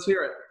times. Let's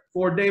hear it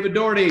for David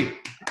Doherty.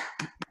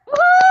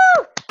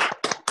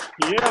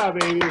 Yeah,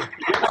 baby.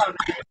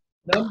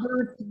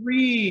 Number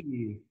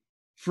 3,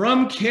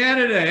 from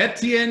Canada,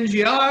 Etienne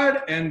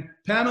Giard and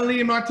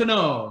Pamela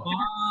Martineau.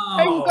 Wow.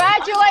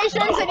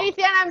 Congratulations,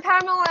 Etienne and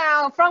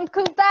Pamela from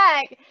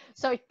Quebec.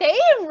 So they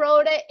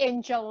enrolled it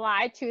in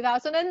July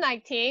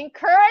 2019.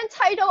 Current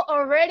title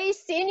already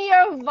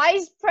Senior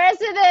Vice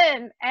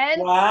President.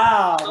 And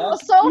wow,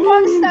 also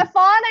from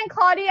Stefan and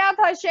Claudia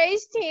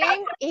Pache's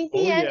team,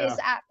 Etienne is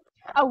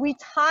a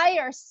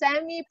retired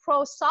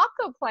semi-pro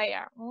soccer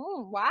player.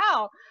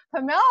 Wow.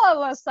 Pamela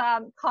was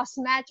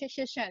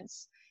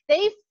cosmeticians.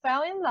 They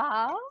fell in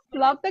love,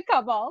 love the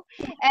couple,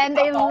 and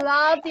they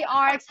love the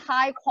ARIIX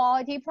high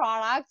quality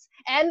products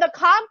and the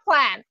comp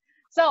plan.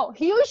 So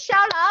huge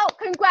shout out,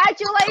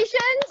 congratulations.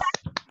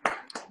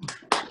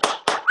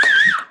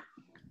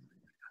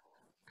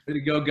 Way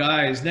to go,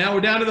 guys. Now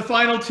we're down to the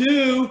final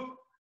 2.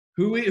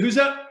 Who's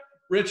up?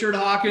 Richard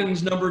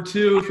Hawkins, number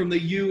 2 from the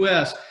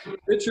U.S.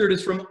 Richard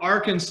is from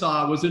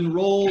Arkansas, was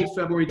enrolled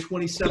February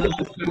 27th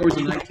of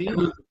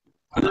 2019.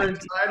 Current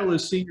title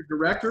is Senior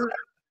Director.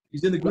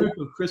 He's in the group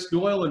of Chris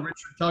Doyle and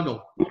Richard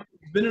Tuggle.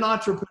 He's been an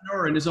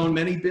entrepreneur and has owned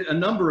a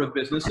number of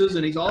businesses,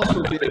 and he's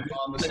also been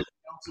on the city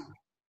council.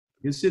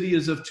 His city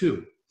is of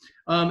 2.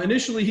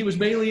 Initially, he was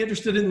mainly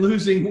interested in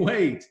losing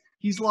weight.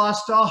 He's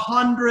lost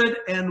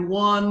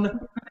 101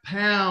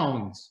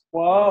 pounds.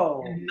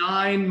 Whoa. In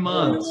 9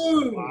 months.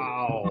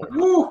 Wow.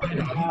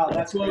 Wow,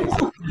 that's crazy.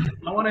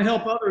 I want to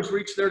help others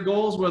reach their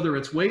goals, whether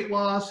it's weight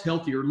loss,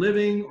 healthier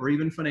living, or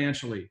even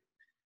financially.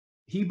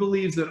 He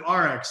believes that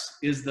ARIIX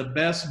is the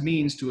best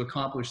means to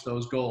accomplish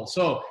those goals.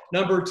 So,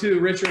 number 2,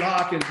 Richard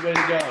Hawkins, way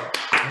to go.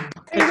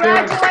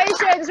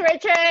 Congratulations,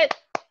 Richard.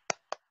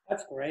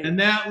 That's great. And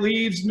that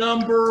leaves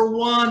number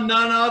 1,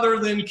 none other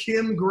than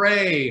Kim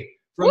Gray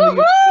from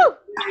the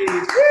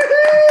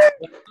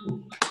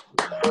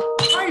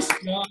Nice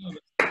job.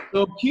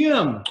 So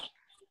Kim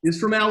is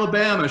from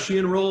Alabama. She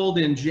enrolled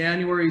in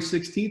January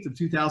 16th of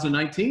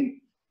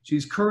 2019.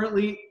 She's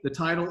currently the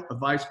title of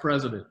Vice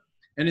President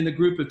and in the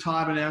group of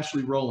Todd and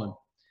Ashley Rowland.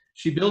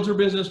 She builds her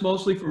business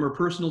mostly from her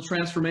personal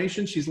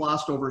transformation. She's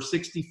lost over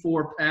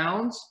 64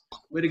 pounds.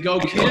 Way to go,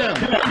 Kim.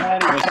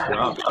 Nice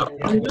job.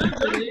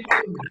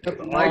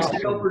 Likes to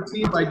help her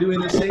team by doing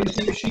the same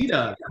thing she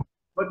does.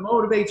 What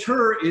motivates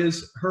her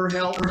is her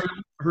health,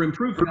 her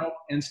improved health,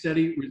 and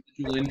steady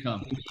residual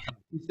income.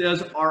 He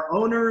says, our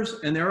owners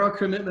and their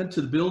commitment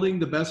to building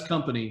the best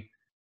company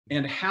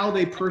and how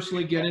they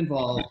personally get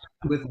involved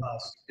with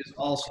us is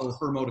also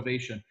her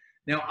motivation.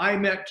 Now, I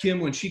met Kim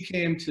when she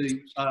came to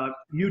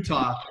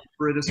Utah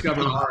for a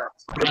Discover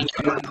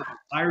ARIIX.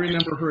 I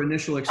remember her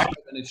initial excitement,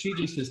 and she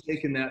just has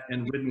taken that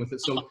and ridden with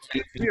it. So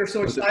we are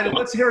so excited.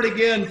 Let's hear it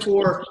again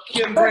for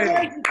Kim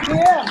Gray.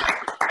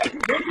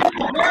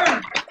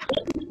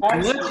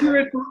 And let's hear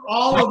it for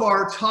all of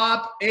our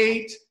top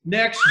 8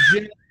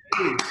 NextGen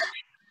Qs.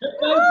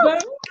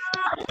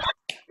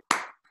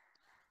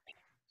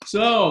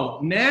 So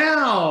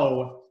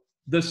now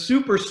the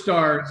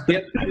superstars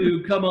get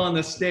to come on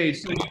the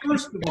stage. So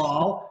first of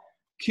all,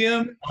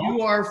 Kim,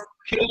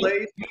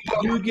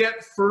 you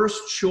get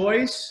first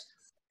choice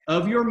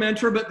of your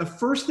mentor, but the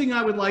first thing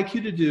I would like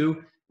you to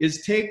do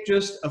is take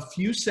just a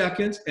few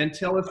seconds and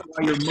tell us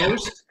why you're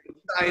most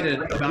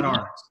excited about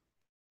ARIIX.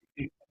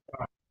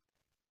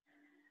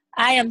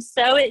 I am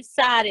so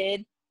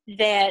excited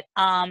that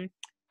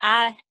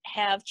I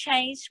have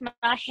changed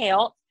my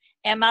health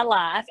and my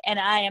life, and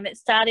I am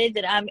excited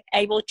that I'm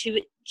able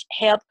to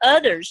help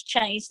others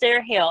change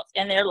their health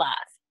and their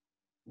life.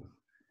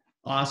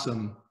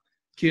 Awesome.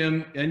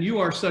 Kim, and you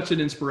are such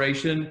an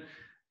inspiration.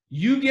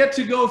 You get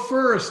to go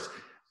first.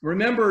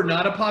 Remember,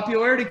 not a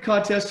popularity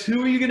contest.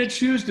 Who are you going to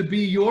choose to be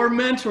your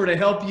mentor to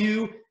help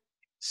you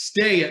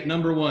stay at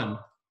number 1?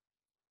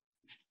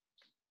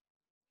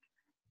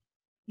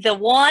 The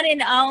one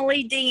and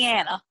only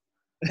Deanna.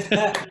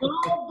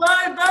 Oh,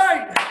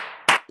 bye.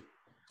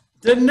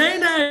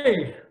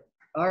 Denene.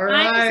 All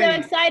right. I'm so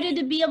excited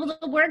to be able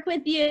to work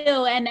with you,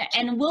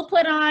 and we'll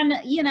put on,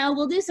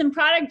 we'll do some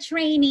product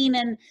training,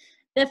 and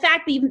the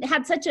fact that you've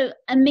had such an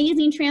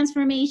amazing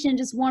transformation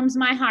just warms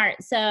my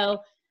heart.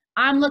 So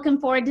I'm looking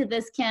forward to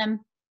this,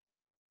 Kim.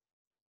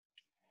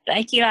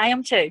 Thank you. I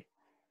am too.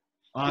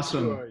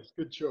 Awesome.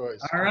 Good choice.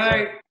 All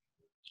right.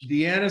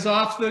 Deanna's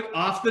off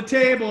the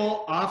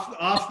table, off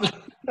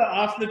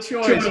the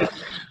choice.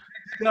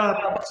 Next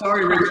up,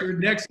 sorry,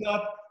 Richard. Next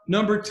up,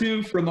 number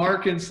 2 from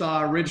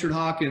Arkansas, Richard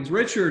Hawkins.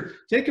 Richard,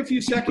 take a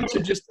few seconds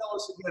and just tell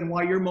us again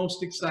why you're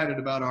most excited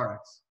about ARIIX.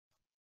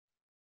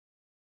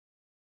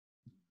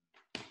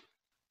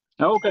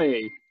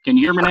 Okay, can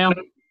you hear me now?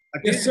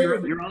 Yes,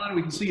 sir. You're on.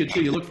 We can see you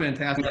too. You look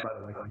fantastic, by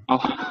the way.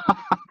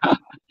 Oh.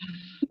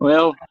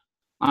 Well,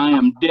 I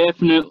am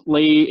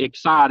definitely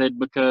excited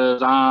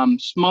because I'm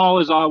small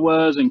as I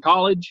was in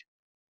college.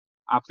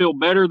 I feel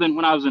better than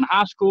when I was in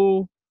high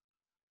school.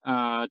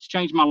 It's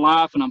changed my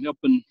life, and I'm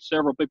helping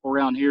several people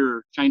around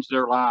here change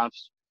their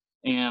lives.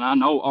 And I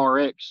know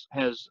ARIIX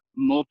has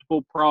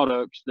multiple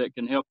products that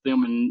can help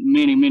them in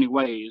many, many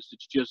ways.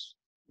 It's just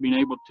being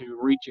able to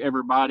reach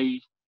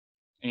everybody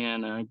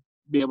and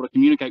be able to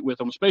communicate with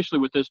them, especially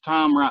with this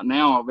time right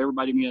now of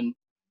everybody being,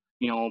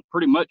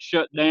 pretty much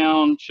shut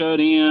down, shut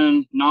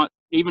in. Not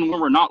even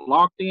when we're not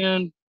locked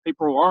in,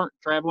 people aren't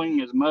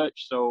traveling as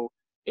much. So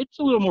it's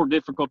a little more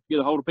difficult to get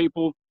a hold of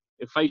people.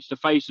 If face to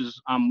face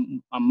is,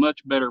 I'm much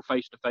better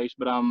face to face,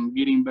 but I'm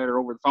getting better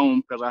over the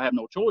phone because I have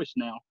no choice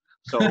now.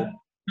 So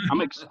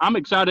I'm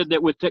excited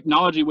that with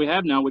technology we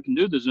have now, we can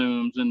do the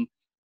Zooms and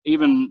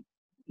even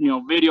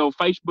video,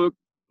 Facebook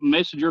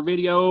Messenger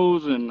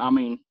videos, and I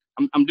mean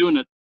I'm doing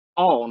it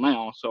all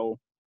now. So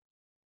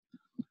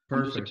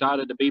I'm just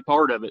excited to be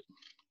part of it.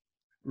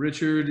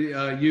 Richard,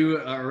 you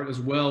are as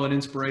well an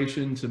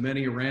inspiration to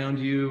many around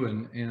you,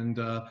 and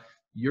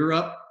you're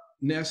up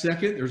next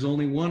second. There's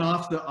only one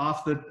off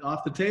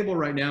the table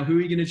right now. Who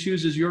are you going to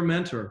choose as your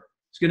mentor?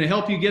 It's going to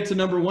help you get to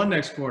 #1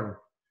 next quarter.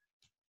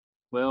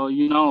 Well,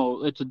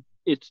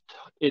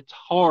 it's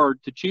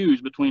hard to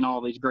choose between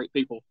all these great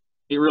people.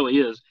 It really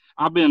is.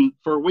 I've been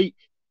for a week,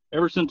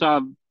 ever since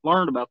I've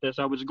learned about this,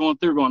 I was going,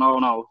 oh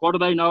no, what do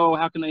they know?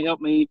 How can they help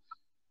me?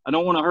 I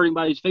don't want to hurt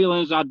anybody's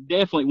feelings. I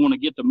definitely want to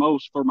get the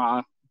most for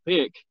my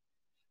pick.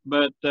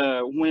 But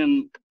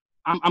when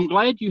I'm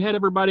glad you had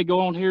everybody go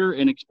on here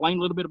and explain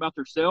a little bit about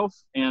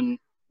themselves and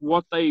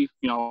what they,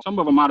 some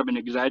of them might have been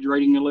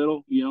exaggerating a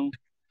little,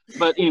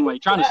 but anyway,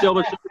 trying to sell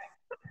their stuff.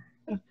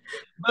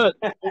 But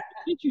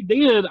since you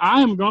did,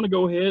 I am going to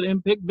go ahead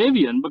and pick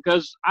Vivian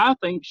because I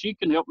think she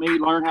can help me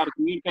learn how to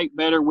communicate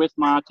better with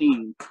my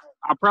team.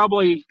 I'm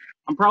probably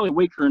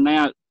weaker than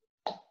that,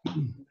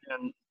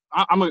 and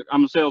I'm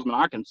a salesman.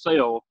 I can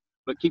sell,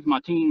 but keep my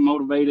team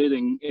motivated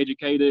and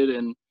educated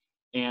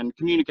and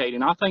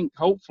communicating. I think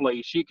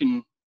hopefully she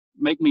can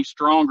make me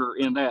stronger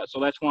in that.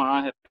 So that's why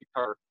I have picked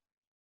her.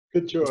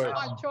 Good choice.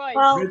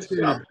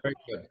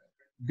 Richard,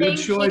 good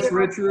choice,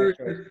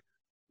 Richard.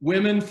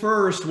 Women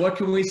first. What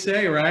can we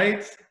say,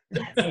 right?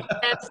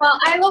 Yes, well,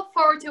 I look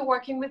forward to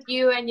working with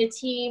you and your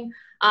team.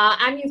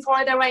 I'm in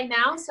Florida right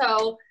now,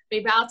 so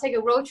maybe I'll take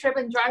a road trip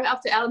and drive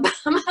up to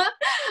Alabama.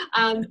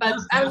 But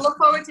I look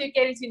forward to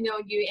getting to know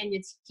you and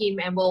your team,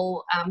 and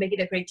we'll make it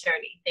a great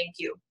journey. Thank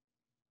you.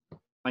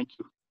 Thank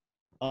you.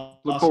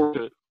 Look forward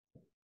to it.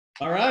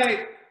 All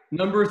right.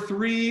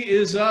 #3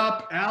 is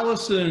up.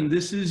 Allison,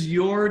 this is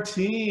your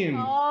team.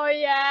 Oh,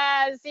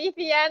 yes.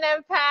 Ethan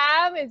and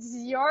Pam, it's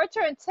your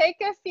turn. Take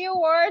a few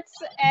words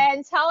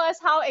and tell us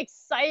how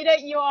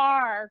excited you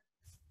are.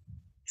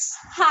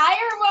 Hi,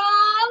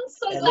 everyone.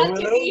 So glad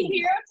to be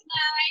here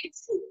tonight.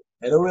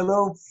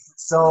 Hello.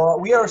 So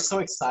we are so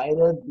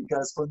excited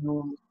because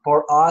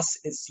for us,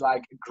 it's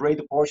like a great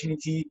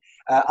opportunity.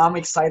 I'm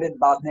excited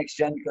about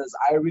NextGen because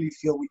I really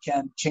feel we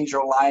can change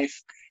our life.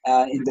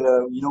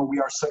 We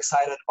are so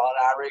excited about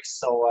ARIIX.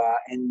 So,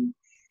 and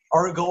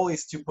our goal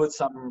is to put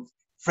some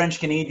French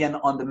Canadian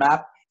on the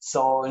map.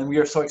 So, and we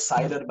are so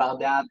excited about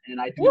that. And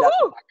I do that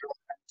with my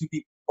girlfriend, 2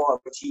 people of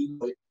the team.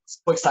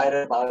 So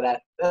excited about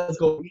that. Let's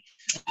go.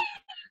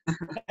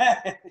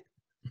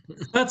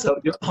 That's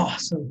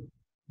awesome.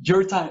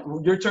 Your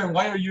turn.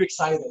 Why are you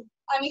excited?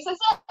 I'm excited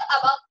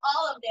about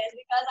all of this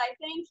because I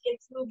think it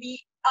will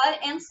be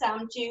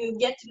awesome to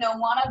get to know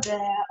one of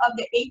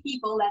the 8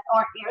 people that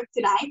are here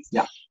tonight.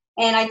 Yeah.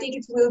 And I think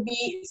it will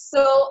be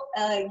so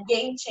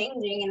game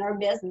changing in our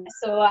business.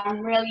 So I'm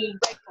really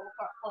grateful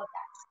for all of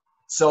that.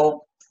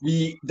 So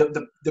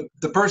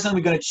the person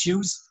we're gonna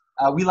choose,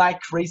 we like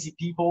crazy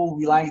people.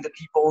 We like the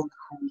people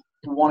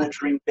who want to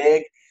dream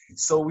big.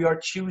 So we are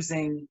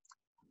choosing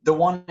the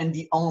one and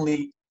the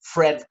only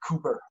Fred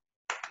Cooper.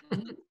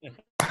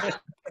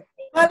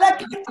 I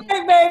like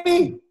it,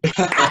 baby.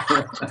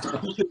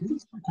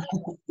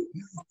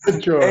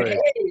 Good choice.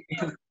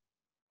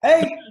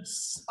 Hey,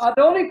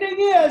 the only thing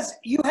is,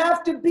 you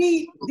have to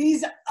beat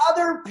these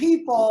other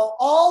people,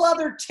 all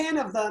other 10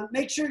 of them.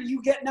 Make sure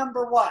you get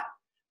 #1,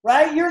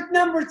 right? You're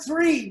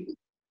 #3.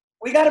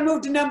 We got to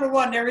move to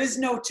 #1. There is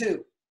no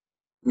 2.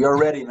 We are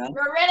ready, man.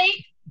 We're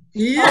ready?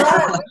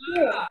 Yeah.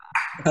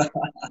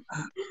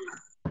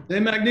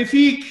 C'est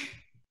magnifique.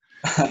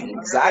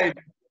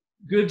 Exactly.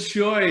 Good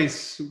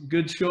choice.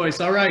 Good choice.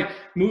 All right.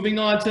 Moving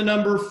on to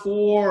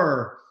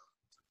 #4.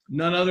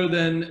 None other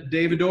than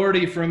David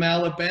Doherty from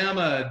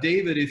Alabama.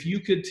 David, if you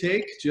could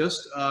take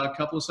just a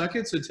couple of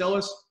seconds to tell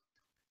us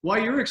why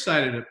you're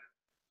excited.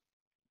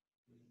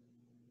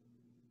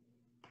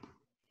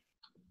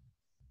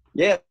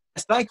 Yes,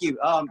 thank you.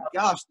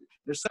 Gosh,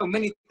 there's so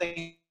many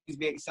things to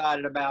be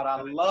excited about.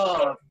 I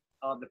love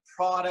the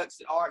products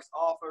that ARIIX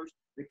offers,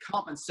 the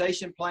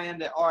compensation plan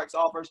that ARIIX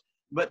offers,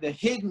 but the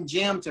hidden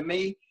gem to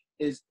me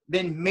is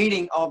been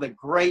meeting all the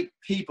great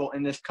people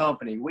in this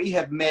company. We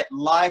have met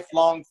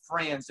lifelong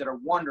friends that are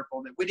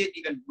wonderful that we didn't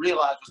even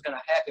realize was going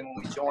to happen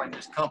when we joined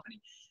this company.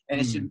 And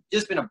it's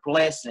just been a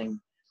blessing.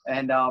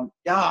 And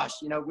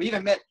gosh, you know, we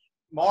even met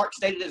Mark,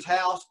 stayed at his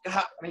house.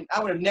 God, I mean,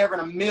 I would have never in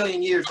a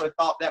million years would have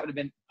thought that would have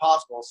been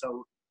possible.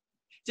 So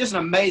just an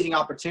amazing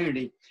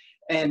opportunity.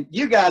 And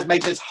you guys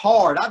make this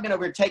hard. I've been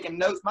over here taking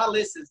notes. My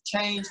list has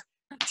changed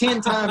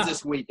 10 times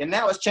this week, and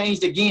now it's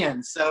changed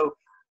again. So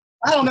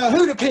I don't know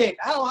who to pick.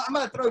 I'm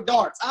going to throw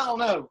darts. I don't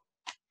know.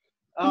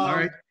 All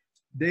right.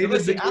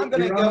 David, so listen, I'm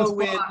going to go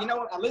with, you know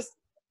what, listen.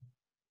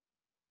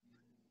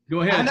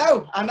 Go ahead.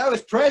 I know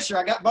it's pressure.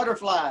 I got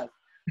butterflies.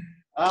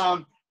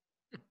 I'm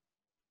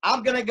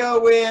going to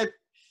go with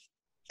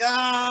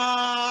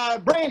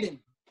Brandon.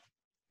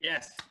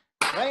 Yes.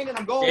 Brandon,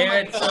 I'm going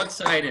David, with so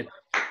excited.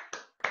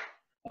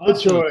 Good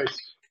choice.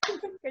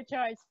 Good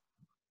choice.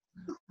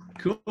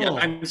 Cool. Yeah,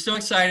 I'm so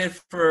excited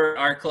for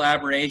our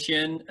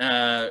collaboration.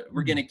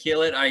 We're going to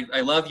kill it.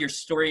 I love your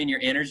story and your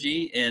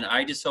energy, and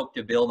I just hope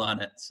to build on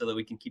it so that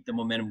we can keep the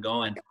momentum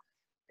going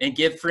and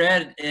give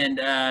Fred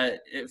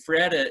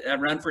a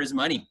run for his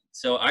money.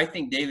 So I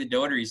think David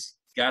Doherty's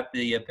got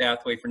the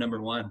pathway for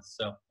 #1.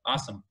 So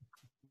awesome.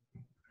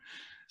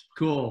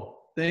 Cool.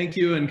 Thank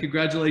you, and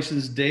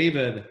congratulations,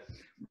 David.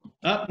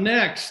 Up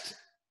next,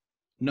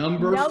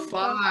 number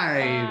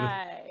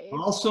 5.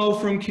 Also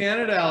from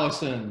Canada,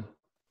 Allison.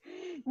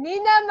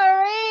 Nina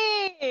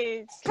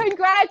Marie,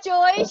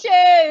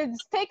 congratulations!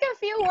 Take a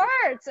few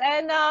words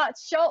and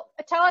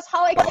tell us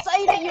how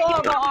excited you are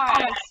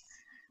about us.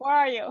 Where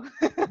are you?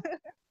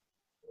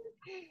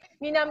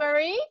 Nina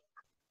Marie?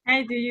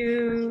 Hey, are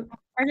you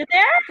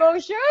there?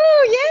 Bonjour,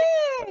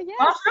 yeah, yeah.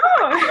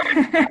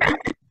 Bonjour.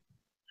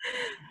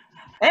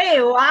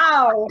 Hey,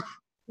 wow,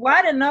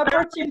 what an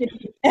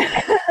opportunity.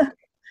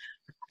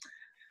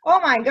 Oh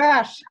my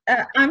gosh,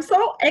 I'm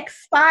so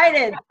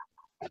excited.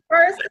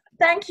 First,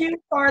 thank you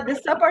for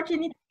this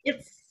opportunity.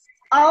 It's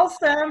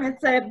awesome.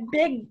 It's a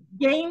big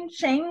game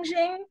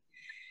changing.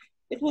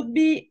 It would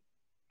be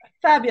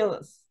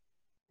fabulous.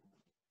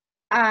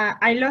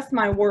 I lost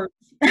my words.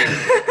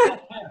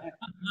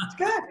 It's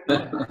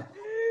good.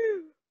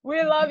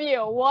 We love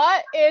you.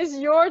 What is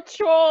your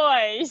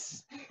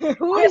choice?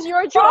 Who is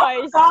your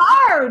choice? So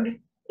hard.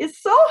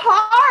 It's so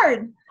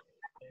hard.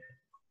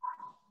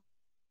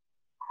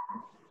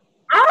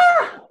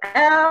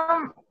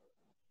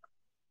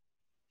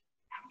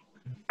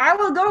 I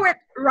will go with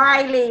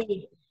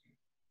Riley.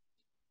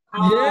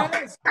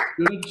 Yes,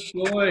 good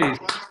choice.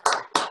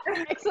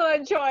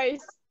 Excellent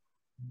choice.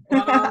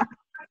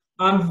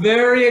 I'm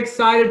very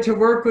excited to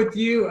work with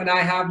you, and I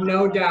have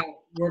no doubt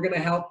we're going to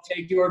help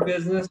take your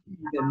business to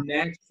the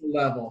next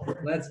level.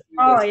 Let's do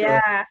Oh, this, girl.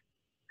 yeah.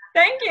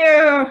 Thank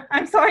you.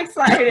 I'm so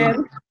excited.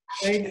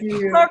 Thank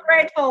you. So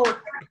grateful.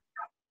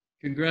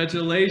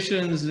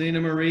 Congratulations,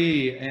 Nina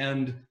Marie.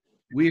 And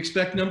we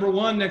expect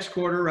 #1 next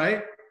quarter,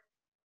 right?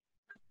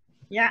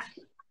 Yeah.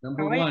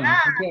 #1. Yeah.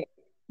 Okay.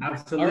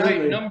 Absolutely. All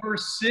right, number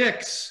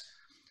 6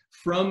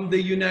 from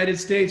the United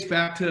States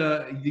back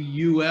to the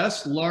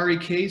US, Laurie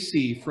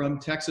Casey from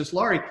Texas.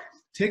 Laurie,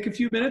 take a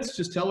few minutes.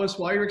 Just tell us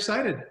why you're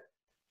excited.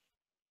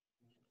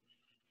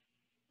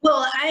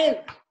 Well,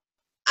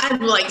 I'm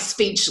like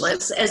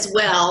speechless as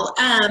well.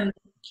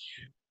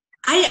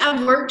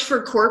 I've worked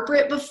for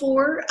corporate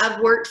before. I've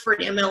worked for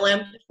an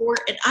MLM before,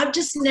 and I've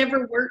just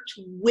never worked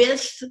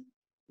with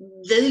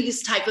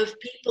these type of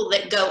people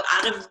that go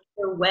out of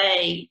their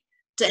way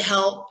to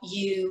help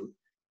you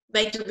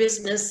make your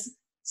business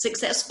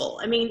successful.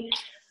 I mean,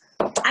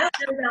 I don't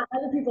know about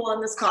other people on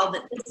this call,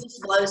 but this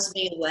just blows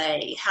me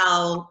away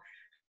how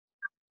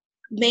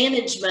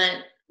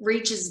management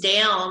reaches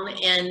down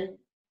and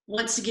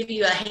wants to give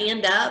you a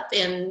hand up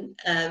and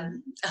a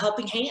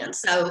helping hand.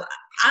 So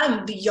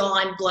I'm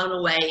beyond blown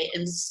away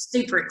and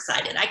super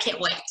excited. I can't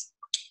wait.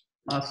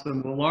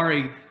 Awesome. Well,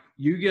 Laurie,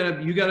 you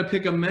got to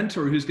pick a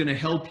mentor who's going to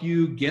help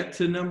you get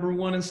to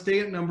 #1 and stay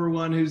at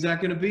 #1. Who's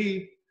that going to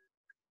be?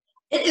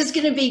 It is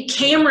going to be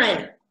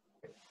Cameron.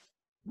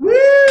 Woo!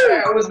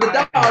 That was the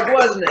dog,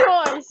 wasn't it?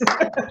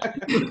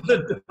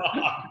 The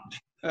dog.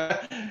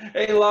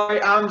 Hey,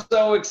 Laurie, I'm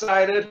so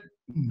excited.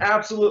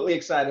 Absolutely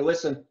excited.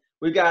 Listen,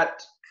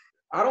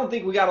 I don't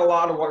think we got a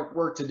lot of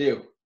work to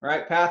do,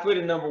 right? Pathway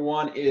to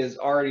 #1 is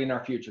already in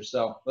our future.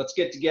 So let's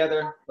get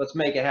together. Let's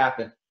make it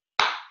happen.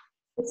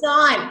 It's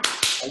on.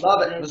 I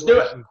love it. Let's do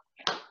it.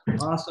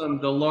 Awesome.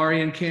 The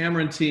Laurie and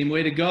Cameron team.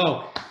 Way to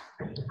go.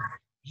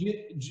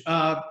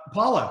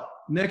 Paula,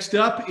 next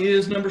up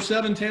is number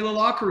 7, Taylor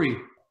Lockery.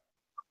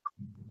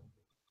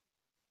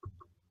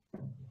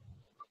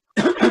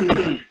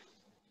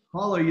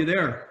 Paula, are you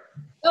there?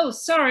 Oh,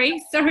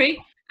 sorry. There you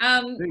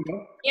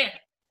go. Yeah.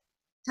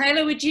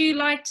 Taylor, would you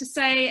like to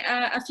say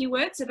a few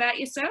words about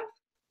yourself?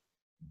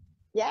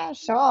 Yeah,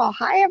 sure.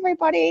 Hi,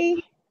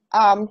 everybody.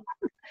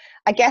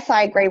 I guess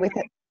I agree with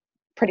it,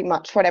 pretty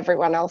much what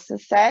everyone else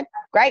has said.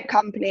 Great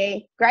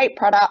company, great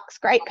products,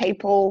 great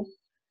people.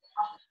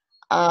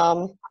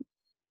 I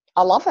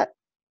love it.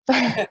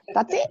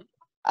 That's it.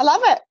 I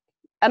love it.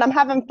 And I'm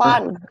having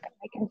fun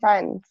making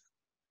friends.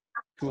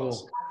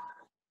 Cool.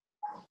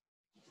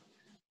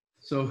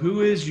 So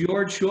who is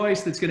your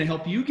choice that's going to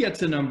help you get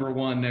to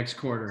 #1 next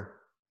quarter?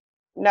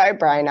 No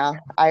brainer.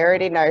 I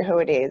already know who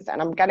it is,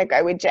 and I'm going to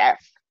go with Jeff.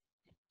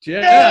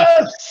 Jeff.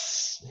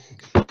 Yes!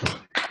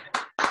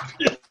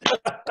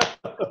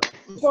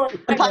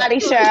 The party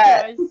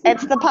shirt.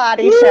 It's the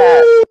party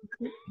shirt.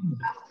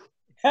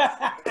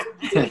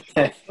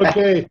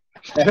 Okay.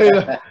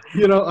 Hey,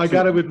 you know, I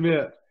got to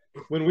admit,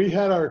 when we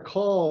had our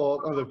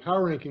call, or the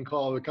power ranking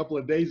call a couple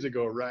of days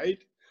ago, right?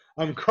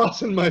 I'm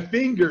crossing my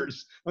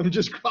fingers. I'm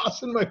just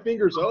crossing my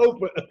fingers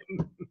open.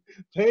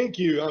 Thank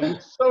you. I'm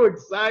so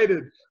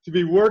excited to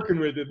be working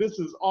with you. This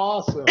is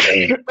awesome.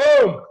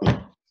 Boom.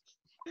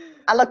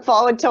 I look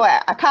forward to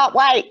it. I can't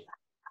wait.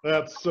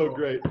 That's so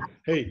great.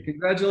 Hey,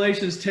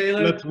 congratulations,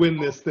 Taylor. Let's win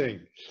this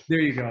thing. There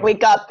you go. We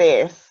got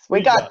this.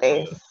 We got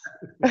this.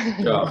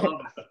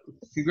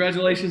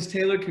 Congratulations,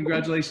 Taylor.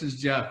 Congratulations,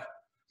 Jeff.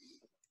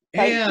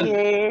 Thank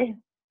you.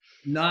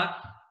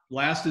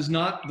 Last is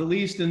not the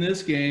least in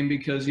this game,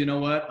 because you know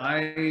what?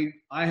 I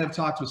have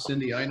talked with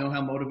Cindy. I know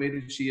how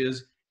motivated she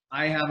is.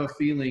 I have a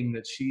feeling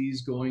that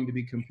she's going to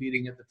be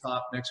competing at the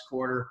top next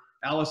quarter.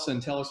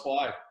 Allison, tell us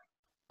why.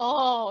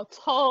 Oh,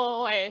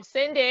 totally.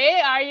 Cindy,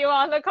 are you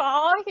on the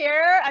call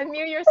here?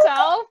 Unmute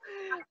yourself.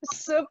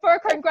 Super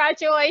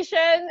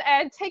congratulations,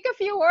 and take a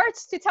few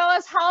words to tell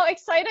us how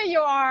excited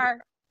you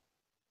are.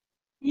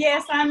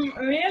 Yes, I'm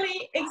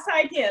really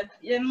excited.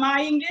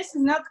 My English is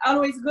not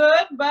always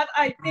good, but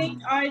I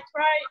think I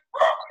try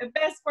the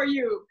best for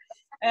you.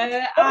 I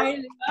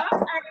love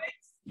ARIIX.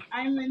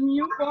 I'm a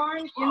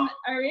newborn in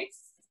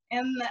ARIIX,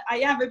 and I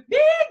have a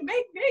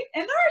big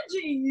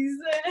energies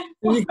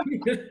for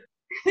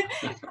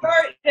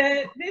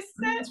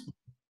this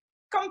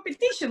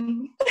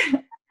competition.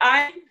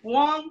 I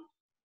want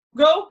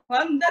go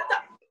on the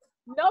top.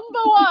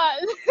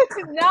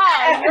 #1.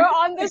 Now you're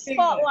on the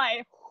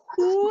spotlight.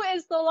 Who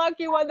is the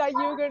lucky one that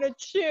you're gonna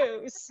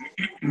choose?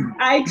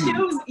 I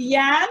choose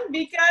Jan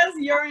because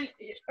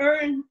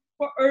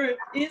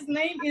his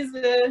name is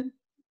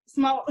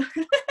small.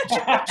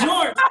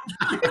 George.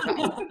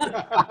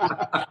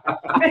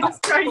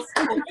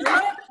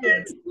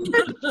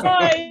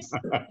 Nice.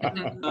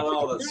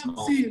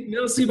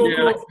 Merci beaucoup.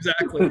 Yeah,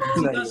 exactly.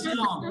 That's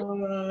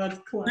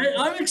hey,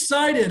 I'm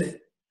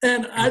excited,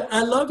 and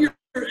I love your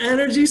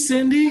energy,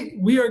 Cindy.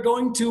 We are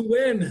going to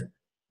win.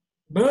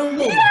 Boom.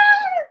 Yeah!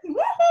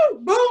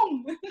 Woohoo!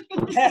 Boom!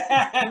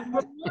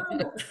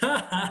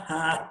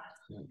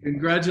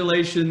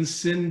 Congratulations,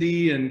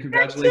 Cindy, and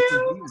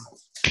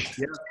congratulations.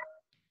 Yeah.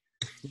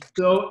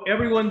 So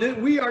everyone,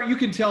 you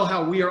can tell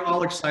how we are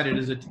all excited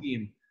as a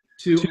team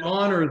to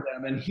honor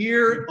them. And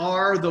here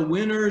are the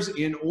winners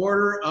in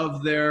order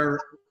of their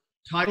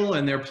title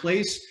and their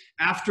place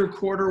after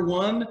quarter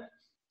 1.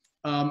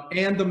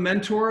 And the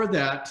mentor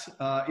that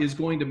is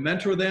going to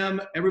mentor them.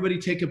 Everybody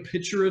take a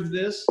picture of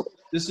this.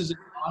 This is an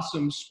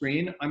awesome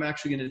screen. I'm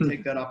actually going to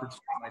take that opportunity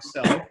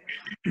myself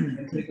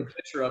and take a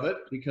picture of it,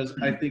 because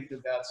I think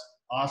that that's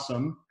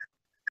awesome.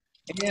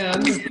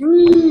 And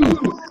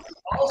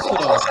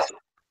also,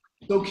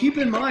 so keep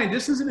in mind,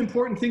 this is an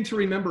important thing to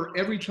remember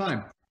every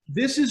time.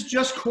 This is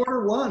just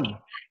quarter 1.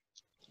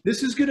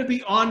 This is going to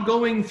be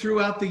ongoing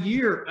throughout the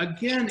year.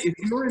 Again, if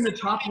you're in the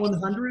top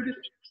 100,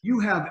 you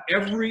have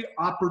every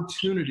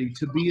opportunity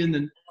to be in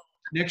the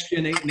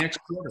NextGen 8 next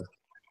quarter.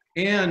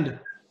 And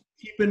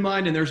keep in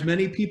mind, and there's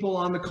many people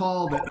on the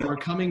call that are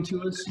coming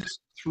to us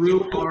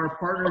through our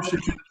partnership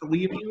with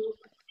LEMU.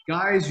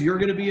 Guys, you're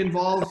going to be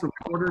involved from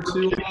quarter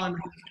 2 on.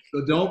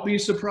 So don't be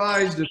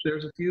surprised if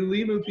there's a few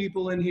LEMU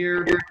people in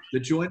here that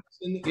join us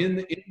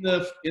in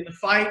the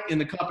fight, in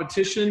the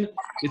competition.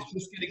 It's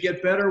just going to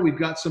get better. We've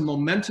got some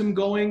momentum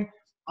going.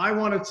 I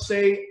want to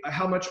say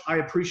how much I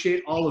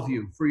appreciate all of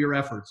you for your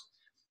efforts.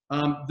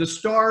 The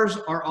stars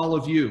are all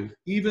of you.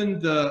 Even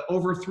the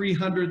over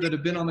 300 that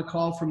have been on the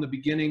call from the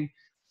beginning,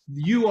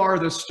 you are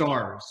the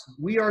stars.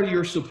 We are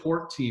your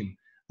support team.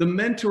 The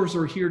mentors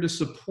are here to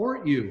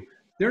support you.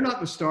 They're not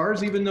the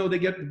stars, even though they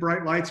get the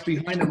bright lights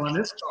behind them on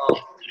this call.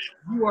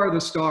 You are the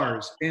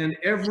stars. And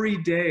every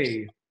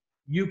day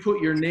you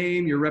put your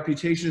name, your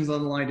reputations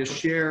on the line to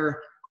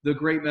share the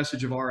great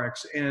message of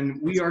ARIIX. And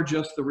we are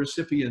just the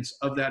recipients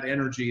of that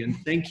energy. And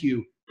thank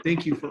you.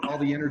 Thank you for all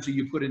the energy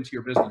you put into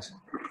your business.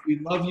 We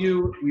love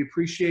you. We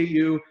appreciate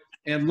you.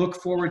 And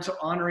look forward to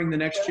honoring the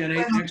NextGen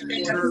 8 next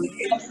quarter.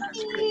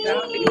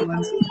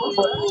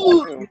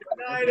 Good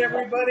night,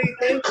 everybody.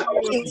 Thank you.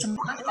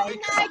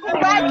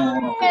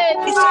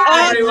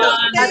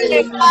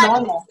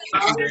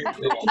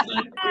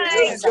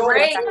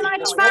 Great. So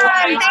much fun.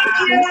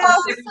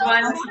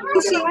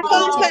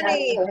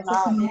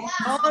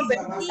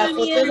 Thank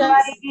you.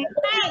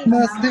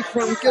 Nasty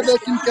from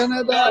Quebec in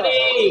Canada.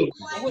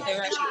 What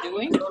they're actually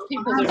doing?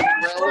 People that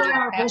are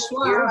relative past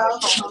year.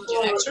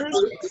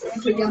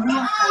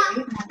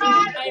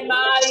 Hi,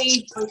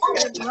 Marty.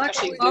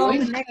 Actually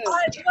doing.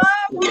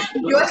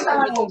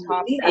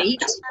 top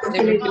 8.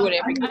 They would do it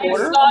every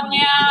quarter.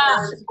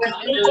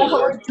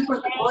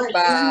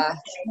 By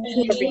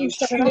whoever you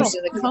choose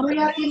in the company.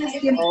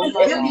 Oh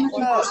my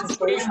gosh.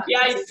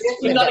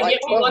 You gotta get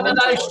me one of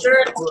those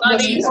shirts,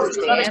 buddy. You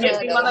gotta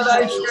get me one of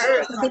those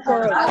shirts.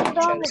 Cooper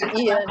chose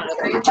Ian,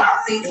 another agent.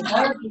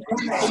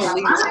 The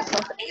leaders of the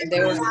company. And they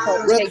were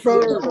called Take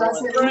Your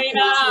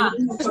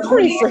It's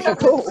pretty freaking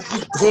cool.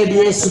 Très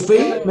bien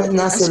soupé.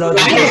 Maintenant, c'est l'heure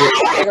du dîner.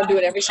 They're gonna do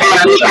it every single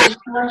day.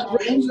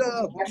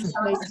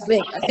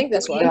 I think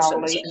that's what I'm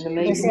saying.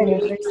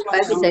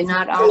 I say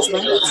not all. I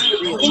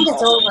think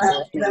it's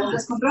over.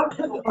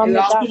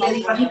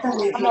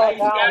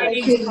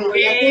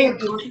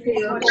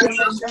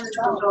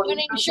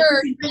 Winning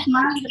shirt.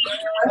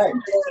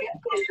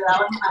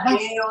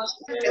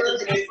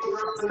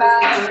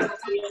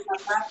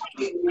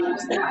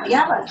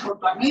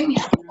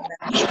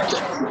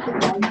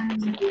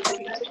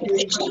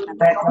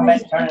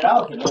 Turn it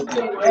off.